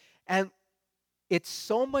 And it's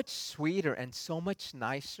so much sweeter and so much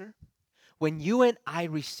nicer when you and I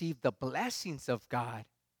receive the blessings of God.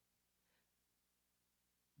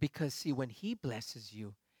 Because, see, when he blesses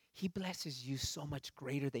you so much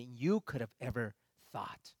greater than you could have ever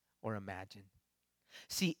thought or imagined.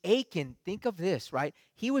 See, Achan, think of this, right?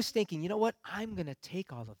 He was thinking, you know what? I'm going to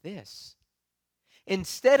take all of this.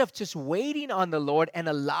 Instead of just waiting on the Lord and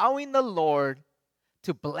allowing the Lord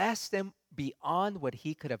to bless them beyond what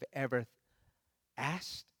he could have ever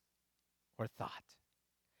asked or thought.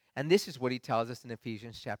 And this is what he tells us in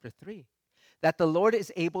Ephesians chapter 3. That the Lord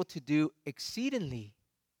is able to do exceedingly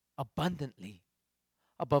abundantly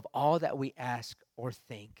above all that we ask or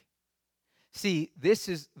think. See, this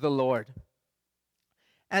is the Lord.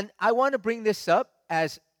 And I want to bring this up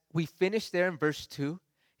as we finish there in verse 2.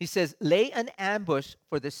 He says, lay an ambush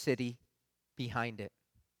for the city behind it.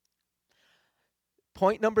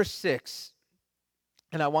 Point number 6,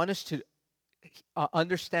 and I want us to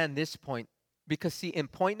understand this point, because see, in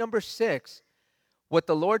point number 6, what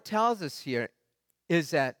the Lord tells us here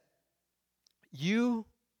is that you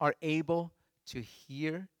are able to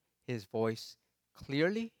hear his voice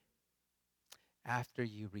clearly after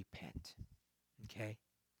you repent. Okay?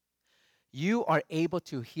 You are able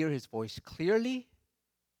to hear his voice clearly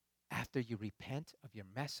after you repent of your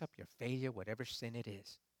mess up, your failure, whatever sin it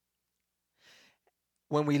is.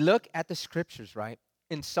 When we look at the scriptures, right,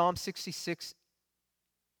 in Psalm 66:18,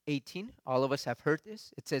 all of us have heard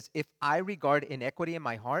this. It says, if I regard iniquity in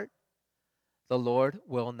my heart, the Lord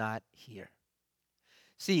will not hear.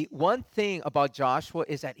 See, one thing about Joshua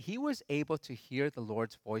is that he was able to hear the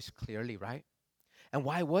Lord's voice clearly, right? And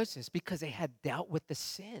why was this? Because they had dealt with the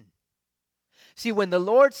sin. See, when the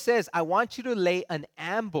Lord says, I want you to lay an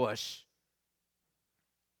ambush,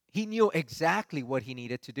 he knew exactly what he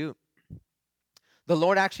needed to do. The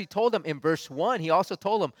Lord actually told him in verse 1, he also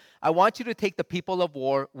told him, I want you to take the people of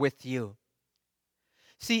war with you.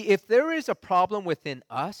 See, if there is a problem within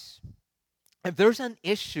us, if there's an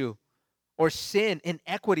issue or sin,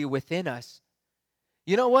 inequity within us,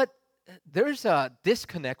 you know what? there's a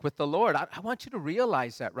disconnect with the Lord. I want you to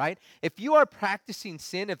realize that, right? If you are practicing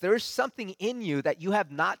sin, if there is something in you that you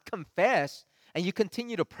have not confessed and you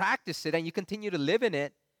continue to practice it and you continue to live in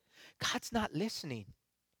it, God's not listening.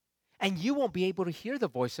 And you won't be able to hear the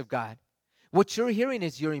voice of God. What you're hearing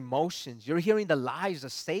is your emotions. You're hearing the lies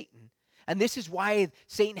of Satan. And this is why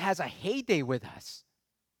Satan has a heyday with us.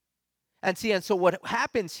 And so what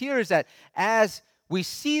happens here is that as we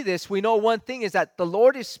see this, we know one thing is that the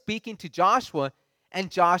Lord is speaking to Joshua, and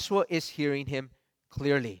Joshua is hearing him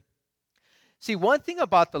clearly. See, one thing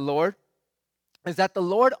about the Lord is that the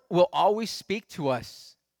Lord will always speak to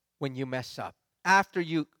us when you mess up. After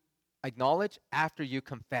you acknowledge, after you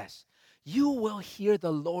confess, you will hear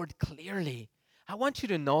the Lord clearly. I want you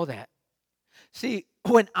to know that. See,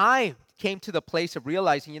 when I came to the place of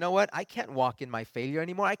realizing, you know what, I can't walk in my failure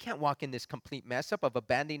anymore. I can't walk in this complete mess up of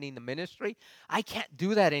abandoning the ministry. I can't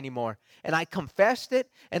do that anymore. And I confessed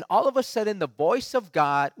it, and all of a sudden the voice of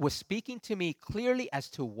God was speaking to me clearly as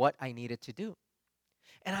to what I needed to do.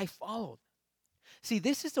 And I followed. See,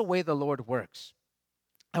 this is the way the Lord works.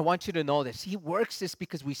 I want you to know this. He works this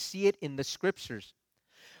because we see it in the scriptures.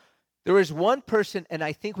 There is one person, and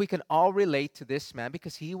I think we can all relate to this man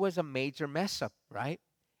because he was a major mess up, right?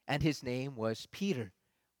 And his name was Peter.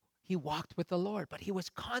 He walked with the Lord, but he was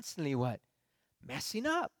constantly what? Messing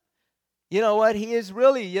up. You know what? He is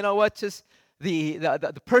really, just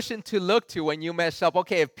the person to look to when you mess up.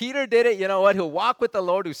 Okay, if Peter did it, you know what? Who walked with the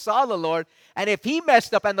Lord, who saw the Lord. And if he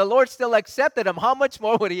messed up and the Lord still accepted him, how much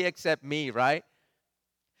more would he accept me, right?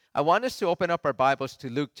 I want us to open up our Bibles to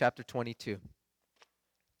Luke chapter 22.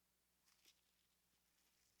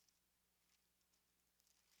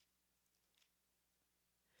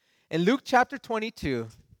 In Luke chapter 22,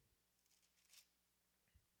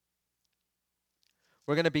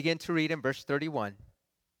 we're going to begin to read in verse 31.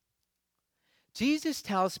 Jesus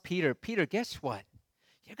tells Peter, Peter, guess what?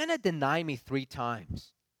 You're going to deny me 3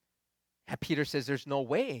 times. And Peter says, there's no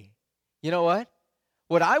way. You know what?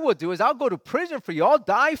 What I will do is I'll go to prison for you. I'll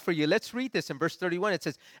die for you. Let's read this in verse 31. It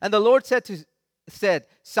says, and the Lord said,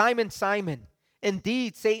 Simon, Simon,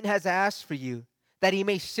 indeed Satan has asked for you, that he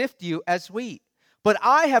may sift you as wheat. But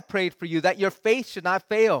I have prayed for you that your faith should not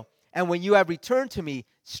fail. And when you have returned to me,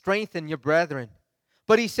 strengthen your brethren.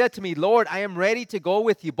 But he said to me, Lord, I am ready to go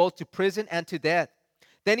with you both to prison and to death.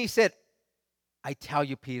 Then he said, I tell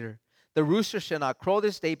you, Peter, the rooster shall not crow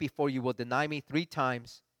this day before you will deny me 3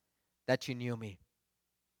 times that you knew me.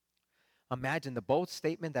 Imagine the bold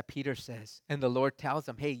statement that Peter says. And the Lord tells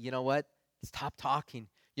him, hey, you know what? Stop talking.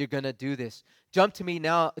 You're going to do this. Jump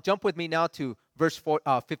with me now to verse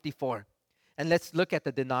 54. And let's look at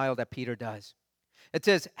the denial that Peter does. It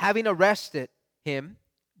says, having arrested him,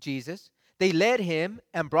 Jesus, they led him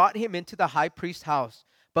and brought him into the high priest's house.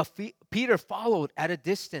 But Peter followed at a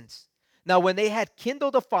distance. Now when they had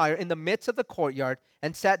kindled a fire in the midst of the courtyard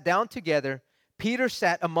and sat down together, Peter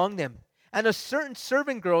sat among them. And a certain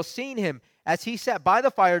servant girl, seeing him as he sat by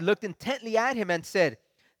the fire, looked intently at him and said,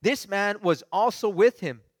 this man was also with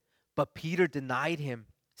him. But Peter denied him,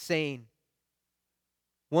 saying,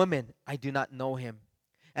 woman, I do not know him.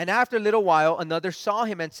 And after a little while, another saw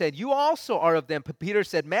him and said, you also are of them. But Peter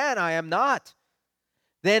said, man, I am not.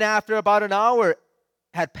 Then after about an hour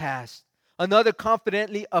had passed, another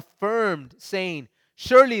confidently affirmed, saying,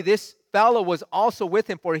 surely this fellow was also with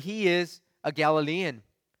him, for he is a Galilean.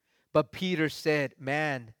 But Peter said,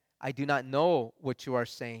 man, I do not know what you are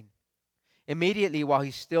saying. Immediately while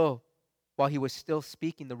he was still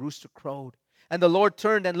speaking, the rooster crowed. And the Lord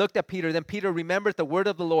turned and looked at Peter. Then Peter remembered the word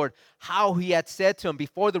of the Lord, how he had said to him,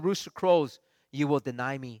 before the rooster crows, you will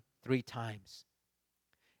deny me 3 times.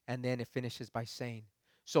 And then it finishes by saying,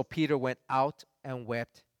 so Peter went out and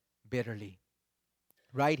wept bitterly.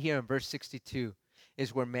 Right here in verse 62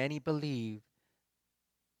 is where many believe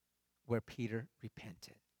where Peter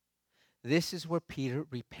repented. This is where Peter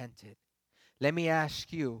repented. Let me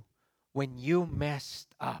ask you, when you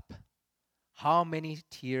messed up, how many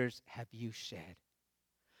tears have you shed?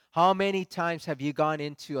 How many times have you gone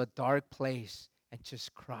into a dark place and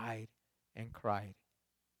just cried and cried?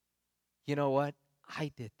 You know what?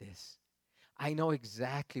 I did this. I know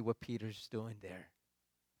exactly what Peter's doing there.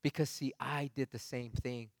 Because, see, I did the same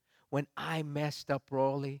thing. When I messed up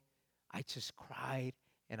royally, I just cried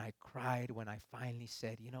and I cried when I finally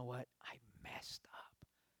said, you know what? I messed up.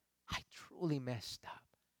 I truly messed up.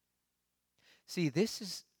 See, this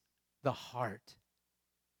is the heart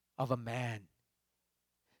of a man.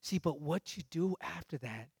 See, but what you do after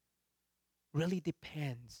that really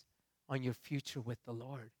depends on your future with the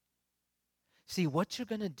Lord. See, what you're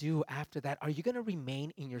going to do after that, are you going to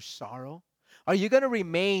remain in your sorrow? Are you going to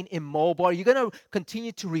remain immobile? Are you going to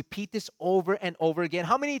continue to repeat this over and over again?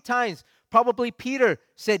 How many times probably Peter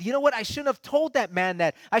said, you know what, I shouldn't have told that man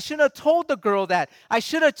that. I shouldn't have told the girl that. I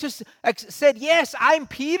should have just said, yes, I'm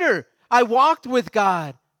Peter. I walked with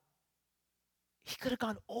God. He could have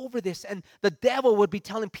gone over this, and the devil would be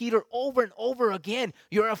telling Peter over and over again,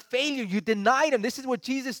 you're a failure. You denied him. This is what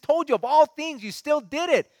Jesus told you. Of all things, you still did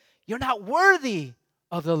it. You're not worthy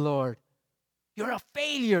of the Lord. You're a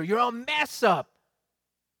failure. You're a mess up.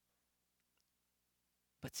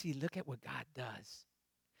 But see, look at what God does.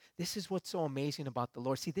 This is what's so amazing about the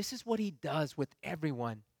Lord. See, this is what he does with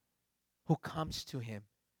everyone who comes to him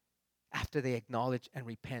after they acknowledge and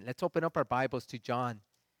repent. Let's open up our Bibles to John.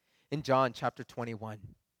 In John chapter 21.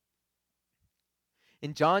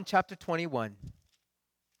 In John chapter 21,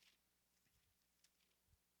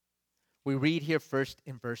 we read here first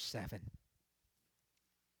in verse 7.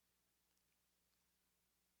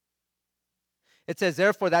 It says,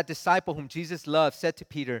 therefore that disciple whom Jesus loved said to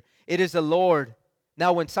Peter, it is the Lord.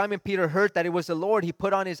 Now when Simon Peter heard that it was the Lord, he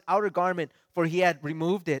put on his outer garment, for he had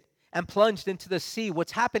removed it, and plunged into the sea.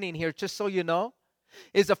 What's happening here, just so you know,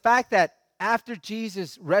 is the fact that after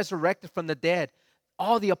Jesus resurrected from the dead,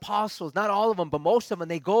 all the apostles, not all of them, but most of them,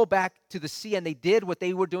 they go back to the sea and they did what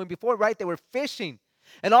they were doing before, right? They were fishing.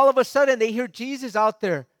 And all of a sudden, they hear Jesus out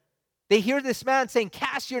there. They hear this man saying,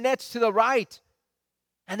 cast your nets to the right.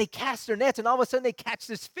 And they cast their nets, and all of a sudden, they catch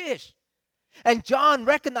this fish. And John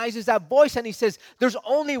recognizes that voice, and he says, there's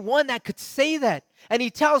only one that could say that. And he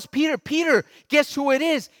tells Peter, Peter, guess who it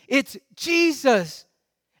is? It's Jesus.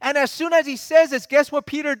 And as soon as he says this, guess what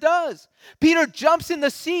Peter does? Peter jumps in the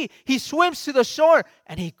sea. He swims to the shore,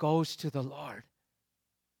 and he goes to the Lord.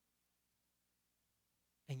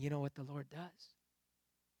 And you know what the Lord does?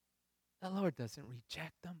 The Lord doesn't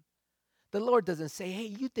reject them. The Lord doesn't say, hey,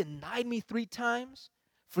 you denied me 3 times.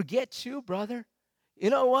 Forget you, brother. You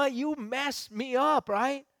know what? You messed me up,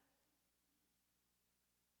 right?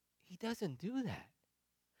 He doesn't do that.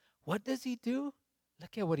 What does he do?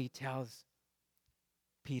 Look at what he tells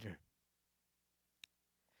Peter.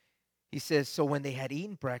 He says, so when they had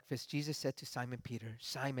eaten breakfast, Jesus said to Simon Peter,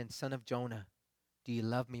 Simon, son of Jonah, do you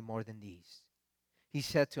love me more than these? He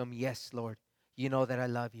said to him, yes, Lord, you know that I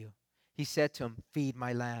love you. He said to him, feed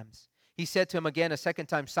my lambs. He said to him again a second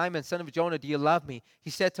time, Simon, son of Jonah, do you love me?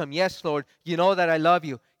 He said to him, yes, Lord, you know that I love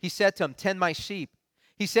you. He said to him, tend my sheep.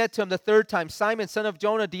 He said to him the third time, Simon, son of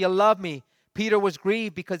Jonah, do you love me? Peter was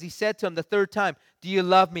grieved because he said to him the third time, do you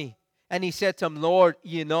love me? And he said to him, Lord,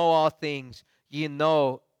 you know all things. You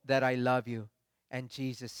know that I love you. And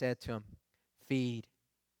Jesus said to him, feed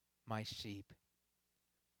my sheep.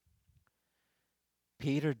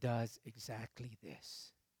 Peter does exactly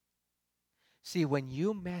this. See, when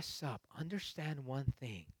you mess up, understand one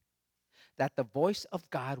thing, that the voice of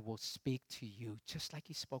God will speak to you just like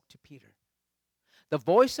he spoke to Peter. The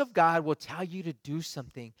voice of God will tell you to do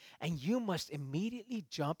something, and you must immediately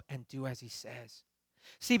jump and do as he says.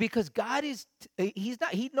 See, because God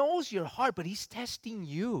he knows your heart, but he's testing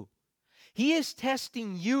you. He is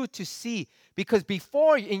testing you to see, because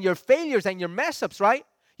before, in your failures and your mess ups, right,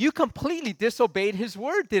 you completely disobeyed his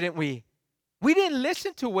word, didn't we? We didn't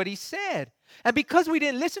listen to what he said. And because we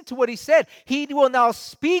didn't listen to what he said, he will now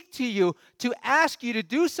speak to you to ask you to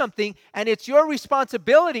do something, and it's your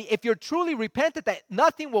responsibility, if you're truly repentant, that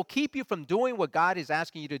nothing will keep you from doing what God is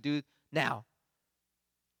asking you to do now.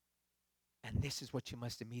 And this is what you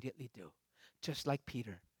must immediately do. Just like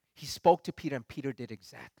Peter. He spoke to Peter, and Peter did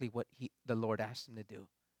exactly what the Lord asked him to do.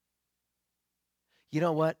 You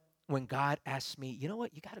know what? When God asks me, you know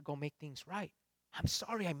what? You got to go make things right. I'm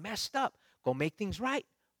sorry, I messed up. Go make things right.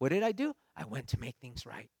 What did I do? I went to make things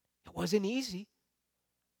right. It wasn't easy,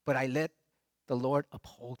 but I let the Lord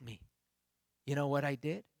uphold me. You know what I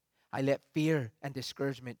did? I let fear and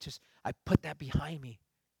discouragement I put that behind me.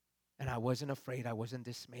 And I wasn't afraid. I wasn't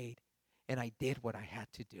dismayed. And I did what I had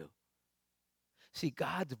to do. See,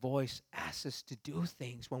 God's voice asks us to do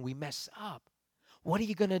things when we mess up. What are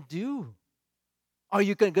you going to do? Are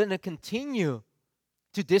you going to continue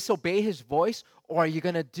to disobey his voice, or are you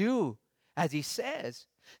going to do as he says?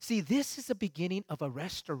 See, this is the beginning of a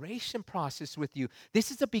restoration process with you.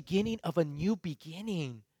 This is the beginning of a new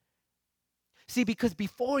beginning. See, because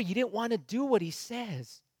before you didn't want to do what he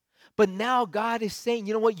says. But now God is saying,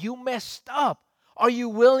 you know what, you messed up. Are you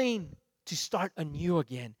willing to start anew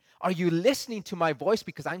again? Are you listening to my voice?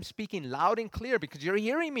 Because I'm speaking loud and clear, because you're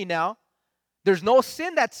hearing me now. There's no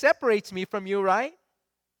sin that separates me from you, right?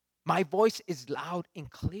 My voice is loud and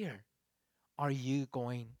clear. Are you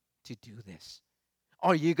going to do this?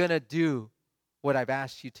 Are you going to do what I've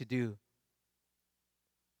asked you to do?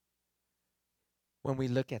 When we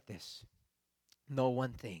look at this, know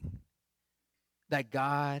one thing, that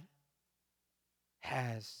God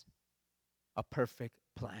has a perfect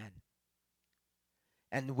plan.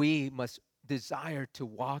 And we must desire to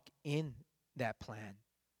walk in that plan.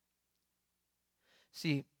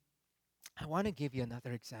 See, I want to give you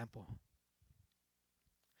another example.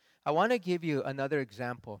 I want to give you another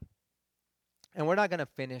example. And we're not going to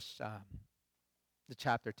finish the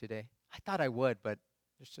chapter today. I thought I would, but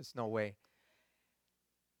there's just no way.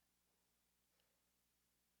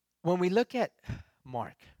 When we look at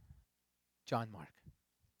Mark, John Mark,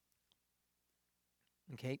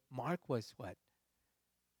 okay, Mark was what?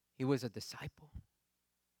 He was a disciple.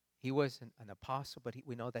 He was an apostle, but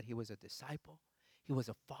we know that he was a disciple. He was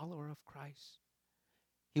a follower of Christ.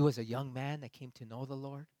 He was a young man that came to know the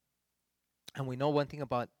Lord. And we know one thing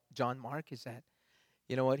about John Mark is that,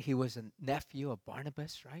 you know what, he was a nephew of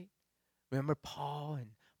Barnabas, right? Remember Paul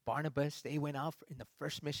and Barnabas, they went out in the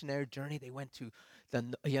first missionary journey. They went to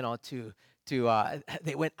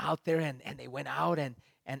they went out there and they went out and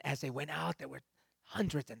as they went out, there were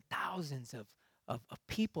hundreds and thousands of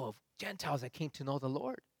people, of Gentiles that came to know the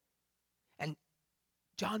Lord. And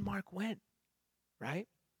John Mark went, right?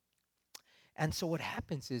 And so what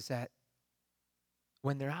happens is that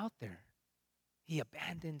when they're out there, he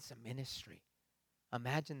abandons the ministry.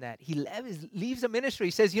 Imagine that. He leaves the ministry.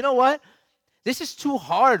 He says, you know what? This is too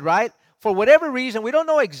hard, right? For whatever reason, we don't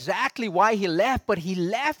know exactly why he left, but he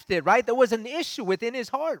left it, right? There was an issue within his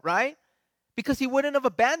heart, right? Because he wouldn't have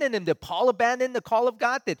abandoned him. Did Paul abandon the call of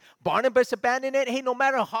God? Did Barnabas abandon it? Hey, no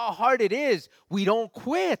matter how hard it is, we don't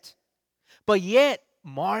quit. But yet,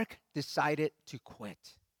 Mark decided to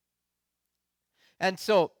quit. And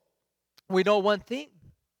so, we know one thing,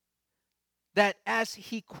 that as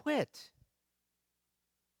he quit,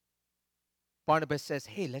 Barnabas says,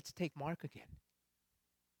 hey, let's take Mark again.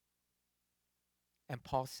 And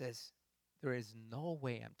Paul says, there is no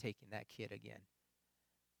way I'm taking that kid again.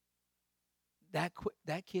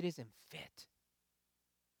 That kid isn't fit.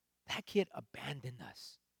 That kid abandoned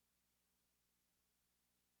us.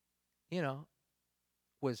 You know,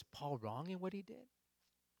 was Paul wrong in what he did?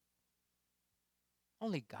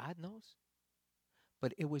 Only God knows.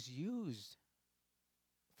 But it was used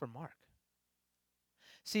for Mark.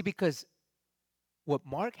 See, because what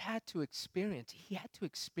Mark had to experience, he had to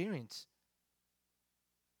experience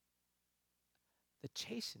the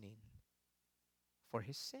chastening for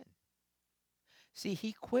his sin. See,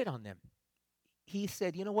 he quit on them. He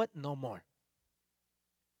said, you know what? No more.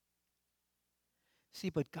 See,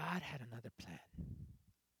 but God had another plan.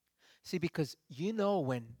 See, because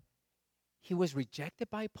when he was rejected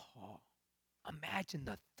by Paul, imagine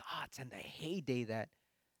the thoughts and the heyday that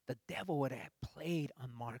the devil would have played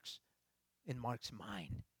on in Mark's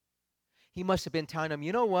mind. He must have been telling him,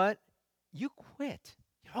 you know what? You quit.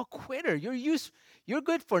 You're a quitter. You're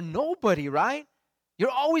good for nobody, right? You're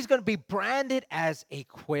always going to be branded as a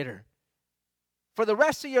quitter. For the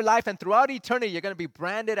rest of your life and throughout eternity, you're going to be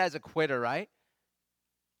branded as a quitter, right?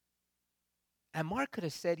 And Mark could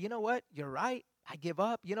have said, you know what? You're right. I give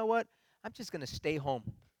up. You know what? I'm just going to stay home.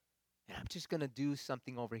 And I'm just going to do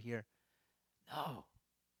something over here. No.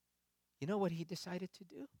 You know what he decided to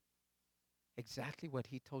do? Exactly what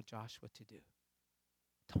he told Joshua to do.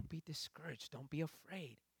 Don't be discouraged. Don't be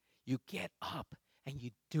afraid. You get up and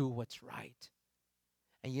you do what's right.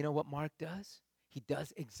 And you know what Mark does? He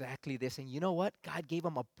does exactly this. And you know what? God gave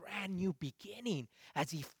him a brand new beginning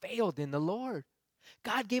as he failed in the Lord.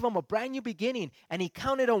 God gave him a brand new beginning, and he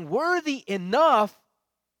counted him worthy enough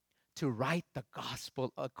to write the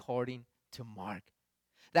gospel according to Mark.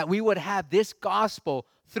 That we would have this gospel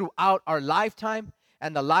throughout our lifetime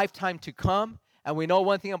and the lifetime to come. And we know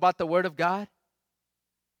one thing about the Word of God,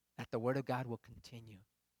 that the Word of God will continue.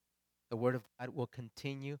 The Word of God will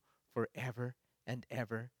continue forever and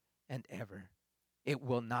ever and ever. It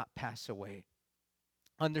will not pass away.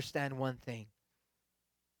 Understand one thing,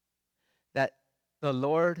 that the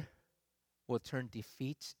Lord will turn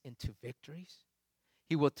defeats into victories.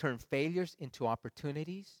 He will turn failures into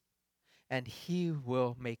opportunities. And he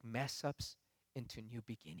will make mess ups into new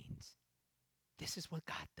beginnings. This is what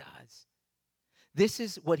God does. This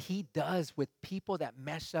is what he does with people that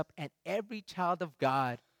mess up, and every child of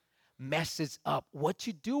God messes up. What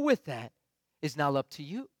you do with that is now up to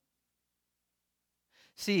you.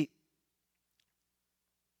 See,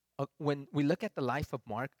 when we look at the life of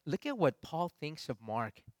Mark, look at what Paul thinks of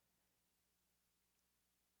Mark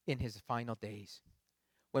in his final days.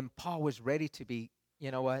 When Paul was ready to be,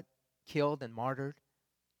 killed and martyred,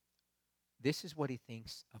 this is what he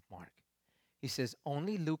thinks of Mark. He says,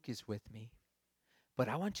 only Luke is with me, but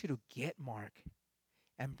I want you to get Mark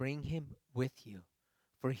and bring him with you,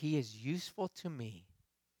 For he is useful to me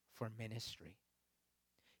for ministry.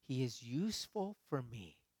 He is useful for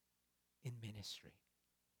me in ministry.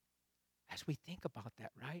 As we think about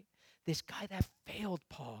that, right? This guy that failed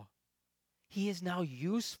Paul, he is now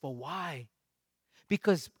useful. Why?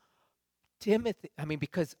 Because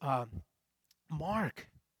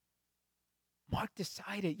Mark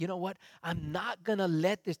decided, you know what? I'm not going to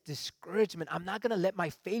let this discouragement, I'm not going to let my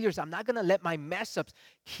failures, I'm not going to let my mess ups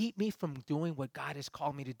keep me from doing what God has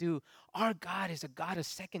called me to do. Our God is a God of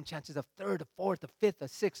second chances, of third, of fourth, of fifth, of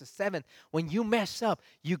sixth, of seventh. When you mess up,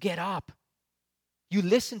 you get up. You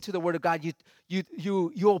listen to the word of God.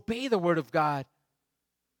 You obey the word of God.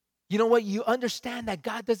 You know what? You understand that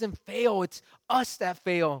God doesn't fail. It's us that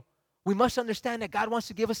fail. We must understand that God wants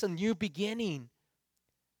to give us a new beginning.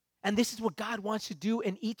 And this is what God wants to do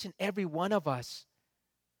in each and every one of us.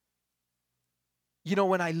 You know,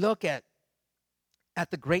 when I look at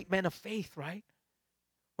the great men of faith, right?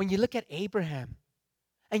 When you look at Abraham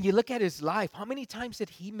and you look at his life, how many times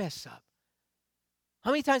did he mess up?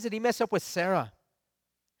 How many times did he mess up with Sarah?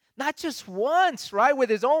 Not just once, right? With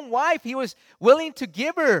his own wife, he was willing to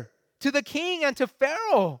give her to the king and to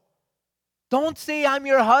Pharaoh. Don't say I'm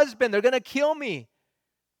your husband. They're going to kill me.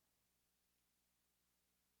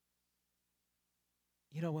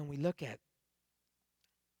 You know, when we look at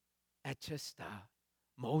just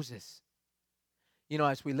Moses, you know,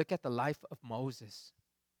 as we look at the life of Moses,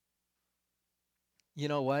 you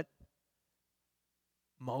know what?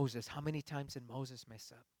 Moses, how many times did Moses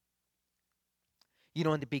mess up? You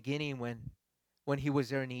know, in the beginning when he was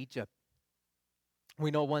there in Egypt,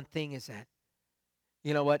 we know one thing is that,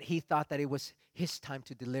 you know what? He thought that it was his time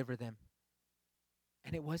to deliver them.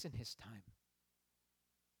 And it wasn't his time.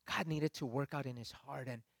 God needed to work out in his heart,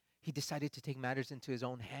 and he decided to take matters into his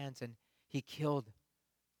own hands, and he killed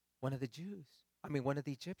one of the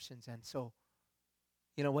Egyptians. And so,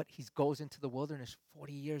 you know what? He goes into the wilderness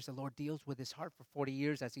 40 years. The Lord deals with his heart for 40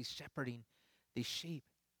 years as he's shepherding these sheep.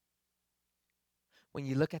 When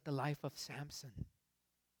you look at the life of Samson,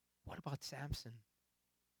 what about Samson?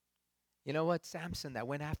 You know what? Samson that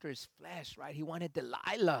went after his flesh, right? He wanted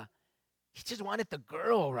Delilah. He just wanted the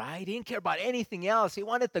girl, right? He didn't care about anything else. He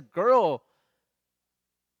wanted the girl.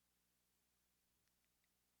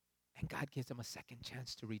 And God gives him a second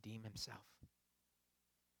chance to redeem himself.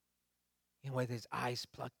 You know, with his eyes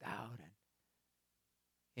plucked out, and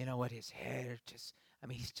you know what, his hair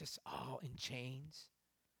he's just all in chains.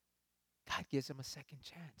 God gives him a second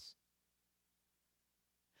chance.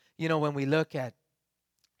 You know, when we look at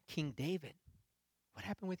King David, what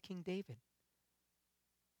happened with King David?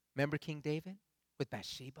 Remember King David with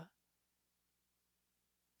Bathsheba?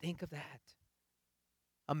 Think of that.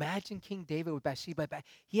 Imagine King David with Bathsheba.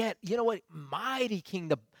 He had, you know what, mighty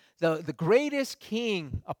king, the greatest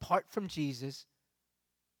king apart from Jesus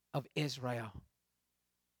of Israel.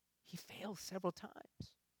 He fails several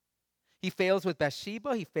times. He fails with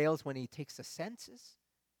Bathsheba. He fails when he takes the census.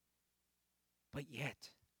 But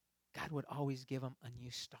yet, God would always give him a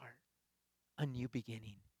new start, a new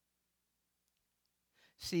beginning.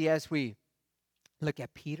 See, as we look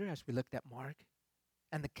at Peter, as we looked at Mark,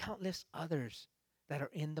 and the countless others that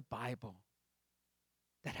are in the Bible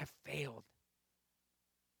that have failed,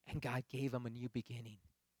 and God gave them a new beginning.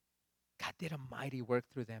 God did a mighty work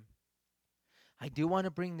through them. I do want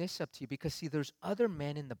to bring this up to you because, see, there's other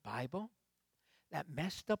men in the Bible that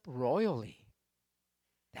messed up royally,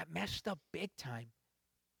 that messed up big time,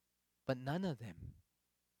 but none of them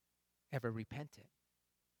ever repented.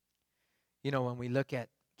 You know, when we look at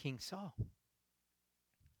King Saul,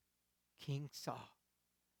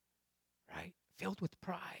 right? Filled with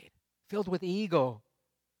pride, filled with ego,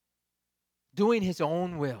 doing his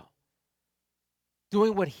own will,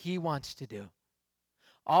 doing what he wants to do.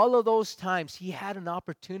 All of those times he had an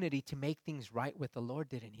opportunity to make things right with the Lord,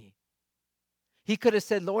 didn't he? He could have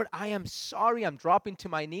said, Lord, I am sorry. I'm dropping to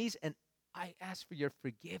my knees and I ask for your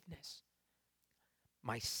forgiveness.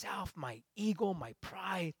 Myself, my ego, my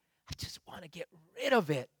pride, I just want to get rid of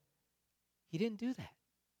it. He didn't do that.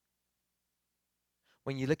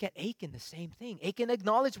 When you look at Achan, the same thing. Achan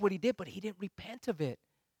acknowledged what he did, but he didn't repent of it.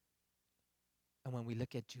 And when we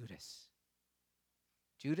look at Judas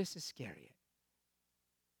Iscariot.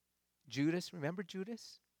 Judas, remember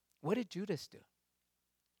Judas? What did Judas do?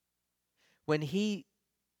 When he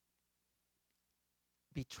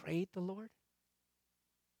betrayed the Lord,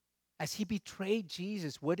 as he betrayed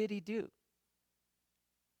Jesus, what did he do?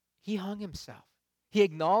 He hung himself. He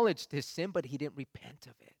acknowledged his sin, but he didn't repent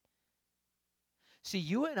of it. See,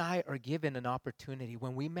 you and I are given an opportunity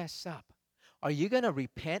when we mess up. Are you going to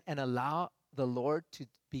repent and allow the Lord to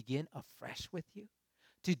begin afresh with you?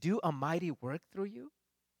 To do a mighty work through you?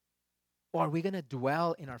 Or are we going to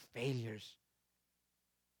dwell in our failures?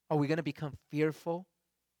 Are we going to become fearful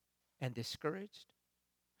and discouraged?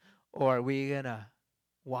 Or are we going to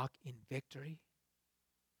walk in victory,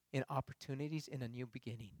 in opportunities, in a new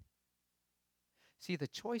beginning? See, the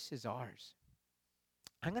choice is ours.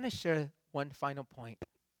 I'm going to share one final point.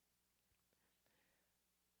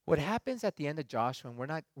 What happens at the end of Joshua,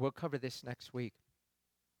 and we'll cover this next week.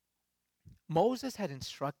 Moses had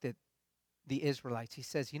instructed the Israelites. He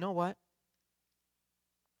says, you know what?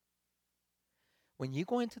 When you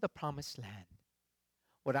go into the promised land,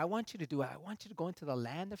 what I want you to do, I want you to go into the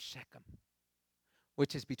land of Shechem,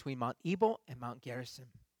 which is between Mount Ebal and Mount Gerizim.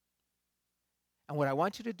 And what I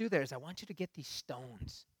want you to do there is I want you to get these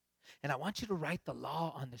stones. And I want you to write the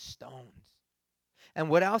law on the stones. And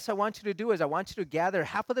what else I want you to do is I want you to gather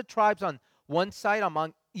half of the tribes on one side on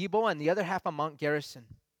Mount Ebal and the other half on Mount Gerizim.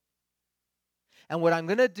 And what I'm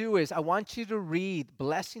going to do is I want you to read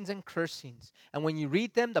blessings and cursings. And when you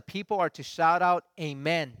read them, the people are to shout out,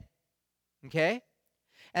 Amen. Okay?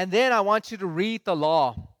 And then I want you to read the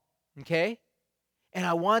law. Okay? And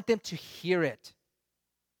I want them to hear it.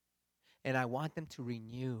 And I want them to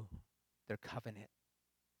renew their covenant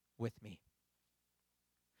with me.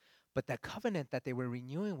 But that covenant that they were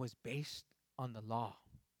renewing was based on the law.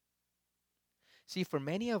 See, for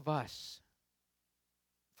many of us,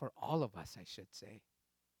 for all of us, I should say,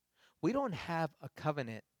 we don't have a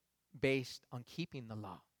covenant based on keeping the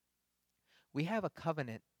law. We have a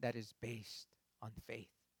covenant that is based on faith.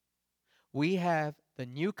 We have the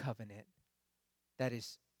new covenant that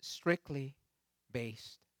is strictly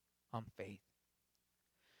based on faith.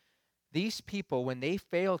 These people, when they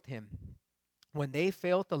failed him, when they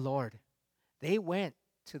failed the Lord, they went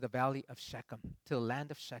to the valley of Shechem, to the land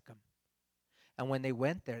of Shechem. And when they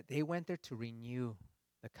went there to renew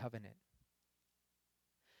the covenant.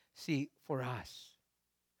 See, for us,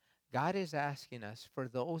 God is asking us, for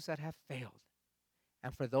those that have failed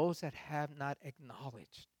and for those that have not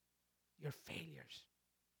acknowledged your failures,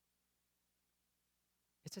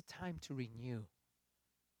 it's a time to renew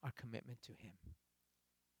our commitment to Him.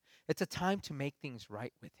 It's a time to make things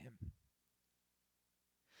right with Him.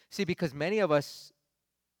 See, because many of us,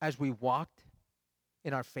 as we walked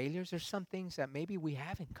in our failures, there's some things that maybe we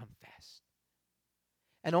haven't confessed.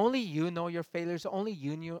 And only you know your failures, only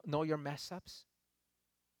you know your mess-ups.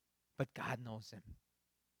 But God knows them.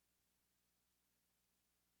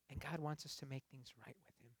 And God wants us to make things right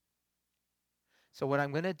with Him. So what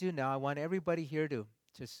I'm going to do now, I want everybody here to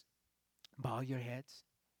just bow your heads.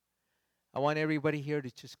 I want everybody here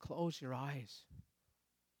to just close your eyes.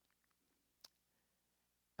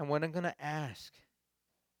 And what I'm going to ask,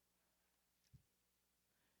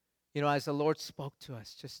 as the Lord spoke to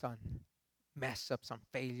us just on mess-ups, on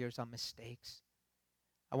failures, on mistakes,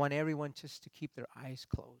 I want everyone just to keep their eyes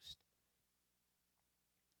closed.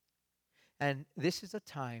 And this is a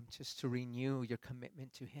time just to renew your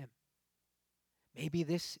commitment to Him. Maybe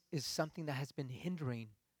this is something that has been hindering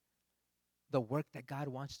the work that God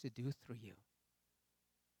wants to do through you.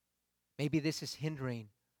 Maybe this is hindering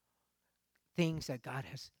things that God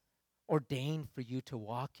has ordained for you to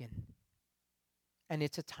walk in. And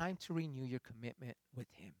it's a time to renew your commitment with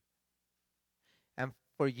Him. And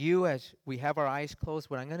for you, as we have our eyes closed,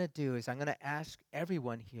 what I'm going to do is I'm going to ask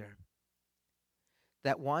everyone here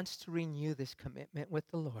that wants to renew this commitment with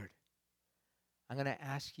the Lord, I'm going to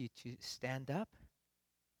ask you to stand up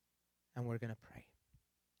and we're going to pray.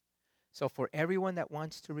 So for everyone that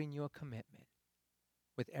wants to renew a commitment,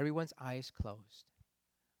 with everyone's eyes closed,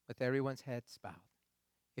 with everyone's heads bowed,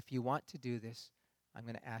 if you want to do this, I'm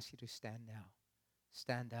going to ask you to stand now.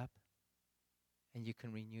 Stand up, and you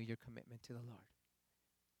can renew your commitment to the Lord.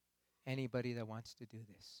 Anybody that wants to do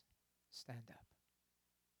this, stand up.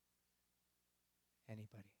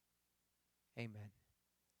 Anybody? Amen.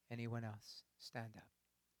 Anyone else? Stand up.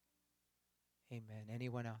 Amen.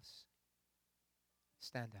 Anyone else?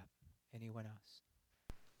 Stand up. Anyone else?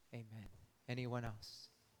 Amen. Anyone else?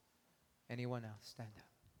 Anyone else? Stand up.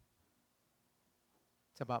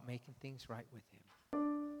 It's about making things right with Him.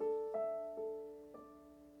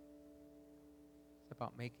 It's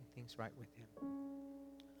about making things right with Him.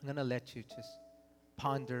 I'm going to let you just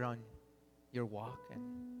ponder on your walk, and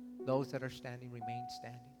those that are standing, remain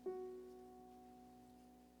standing.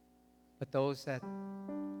 But those that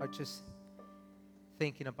are just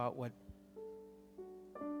thinking about what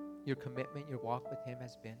your commitment, your walk with Him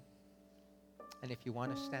has been, and if you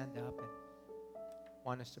want to stand up and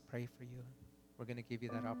want us to pray for you, we're going to give you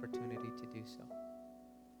that opportunity to do so.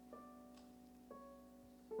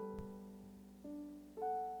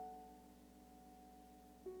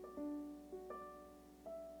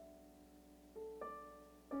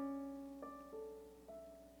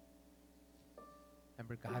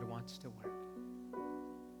 remember, God wants to work.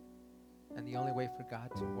 And the only way for God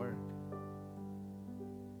to work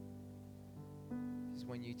is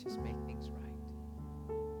when you just make things right.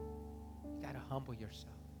 You got to humble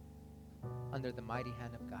yourself under the mighty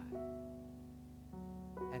hand of God.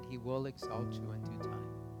 And He will exalt you in due time.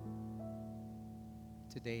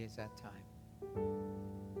 Today is that time.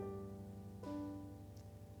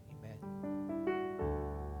 Amen.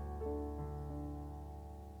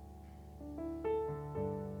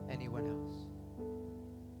 Anyone else?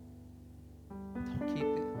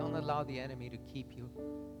 Don't allow the enemy to keep you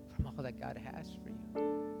from all that God has for you.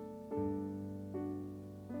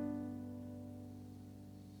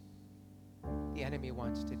 The enemy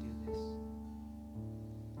wants to do this.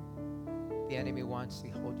 The enemy wants to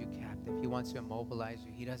hold you captive. He wants to immobilize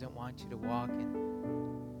you. He doesn't want you to walk in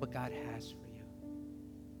what God has for you.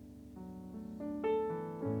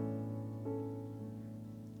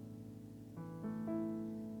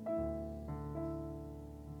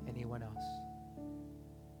 Anyone else?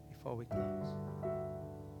 Before we close,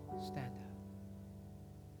 stand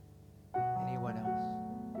up. Anyone else?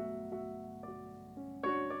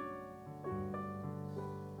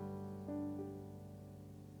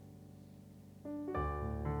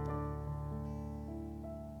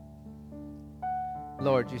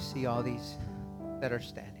 Lord, you see all these that are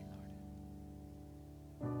standing,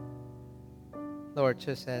 Lord. Lord,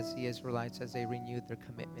 just as the Israelites, as they renewed their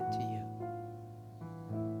commitment to you,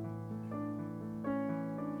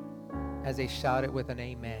 as they shouted with an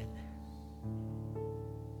amen,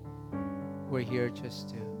 we're here just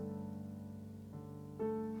to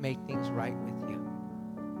make things right with you.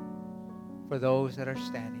 For those that are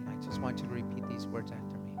standing, I just want you to repeat these words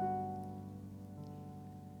after me.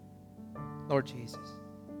 Lord Jesus,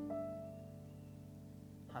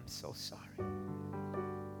 I'm so sorry.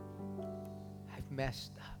 I've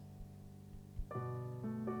messed up.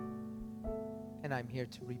 And I'm here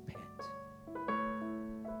to repent.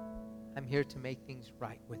 I'm here to make things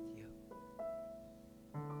right with you.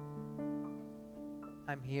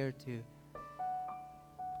 I'm here to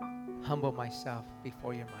humble myself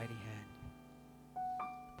before your mighty hand.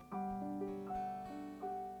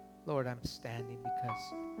 Lord, I'm standing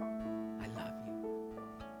because I love you.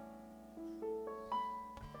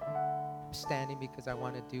 I'm standing because I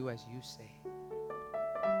want to do as you say.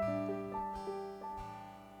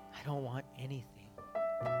 I don't want anything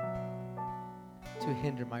to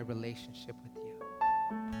hinder my relationship with you.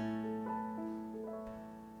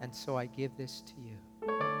 And so I give this to you.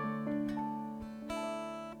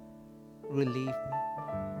 Relieve me.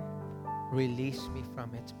 Release me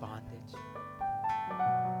from its bondage.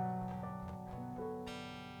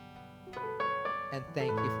 And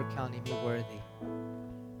thank you for counting me worthy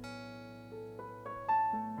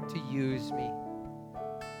to use me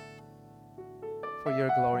for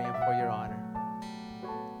your glory and for your honor.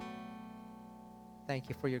 Thank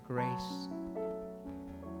you for your grace.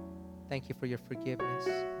 Thank you for your forgiveness.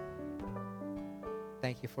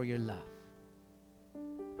 Thank you for your love.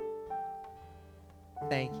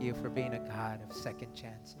 Thank you for being a God of second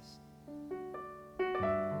chances.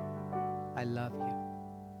 I love you.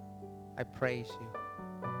 I praise you.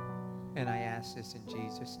 And I ask this in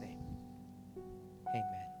Jesus' name.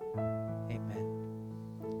 Amen. Amen.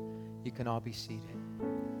 You can all be seated.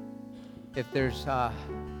 If there's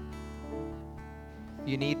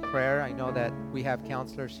you need prayer, I know that we have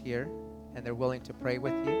counselors here and they're willing to pray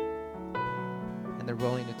with you and they're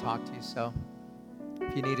willing to talk to you. So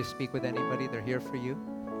if you need to speak with anybody, they're here for you.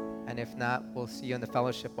 And if not, we'll see you in the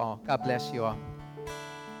fellowship hall. God bless you all.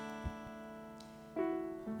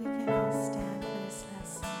 We can all stand for this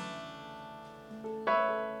last song.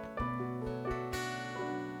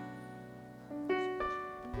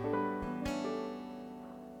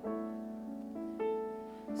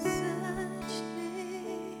 Search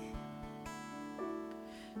me,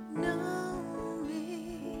 know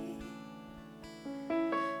me,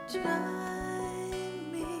 try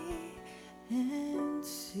me and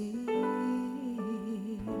see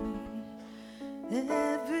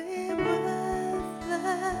every worthless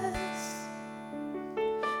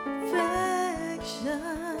affection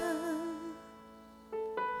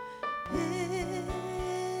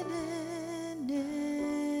hidden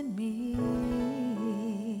in me,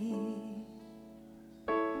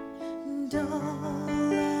 and all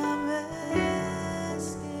I'm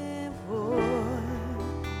asking for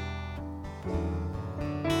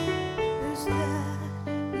is that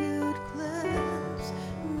you'd cleanse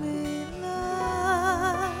me,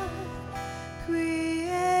 Lord,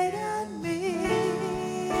 create in me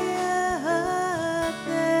a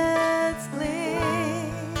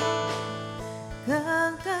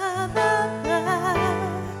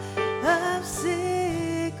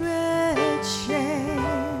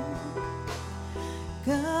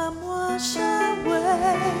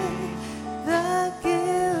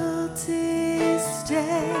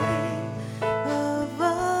stain of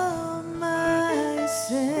all my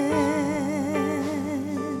sin.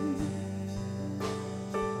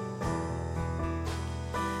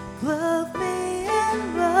 Clothe me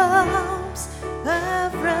in robes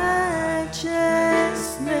of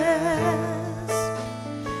righteousness.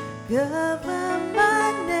 Cover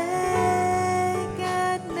my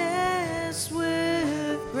nakedness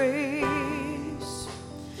with grace.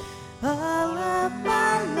 All of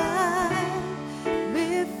my life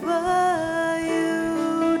before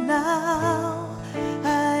you now,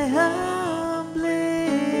 I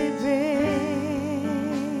humbly bring.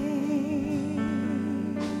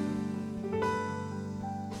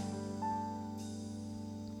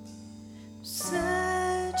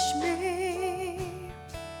 Search me,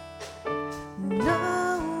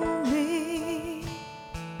 know me,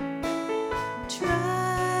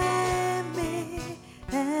 try me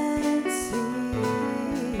and see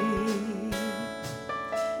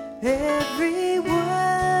every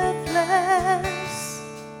worthless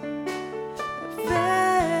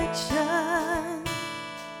affection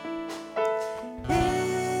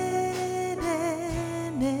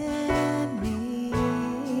hidden in me,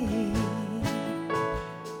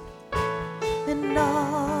 and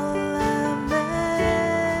all I'm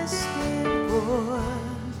asking for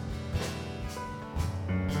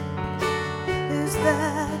is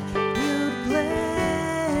that you'd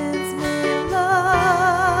cleanse me,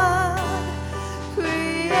 Lord.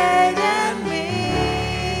 Create in me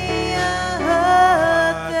a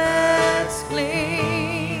heart that's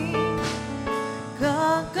clean.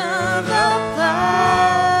 Conquer the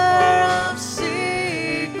power of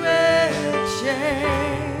secret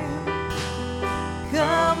shame.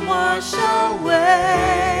 Come wash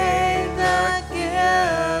away the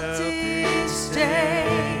guilty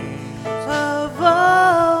stain of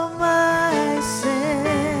all my sin.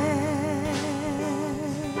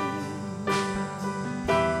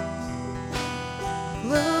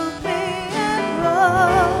 Clothe me in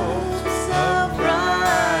robes of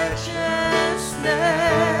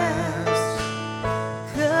righteousness.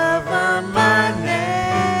 Cover my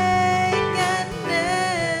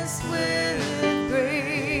nakedness with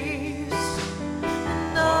grace.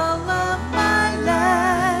 And all of my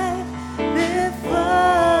life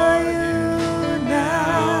before you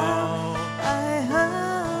now,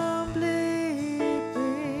 I humbly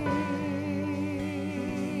bring.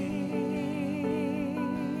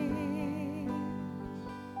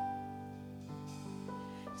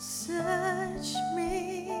 Search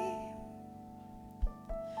me,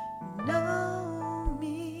 know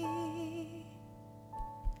me,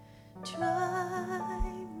 try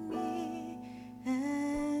me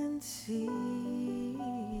and see.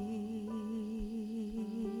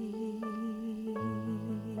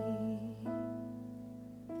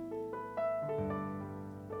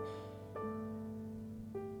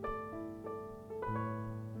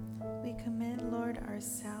 We commit, Lord,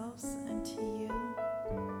 ourselves unto you.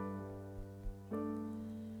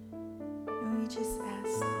 And we just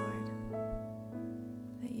ask, Lord,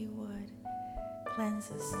 that you would cleanse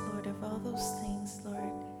us, Lord, of all those things,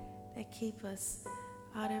 Lord, that keep us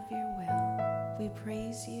out of your will. We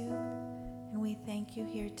praise you and we thank you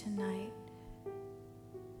here tonight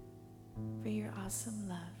for your awesome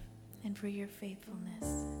love and for your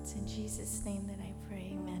faithfulness. It's in Jesus' name that I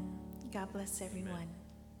pray. Amen. God bless everyone.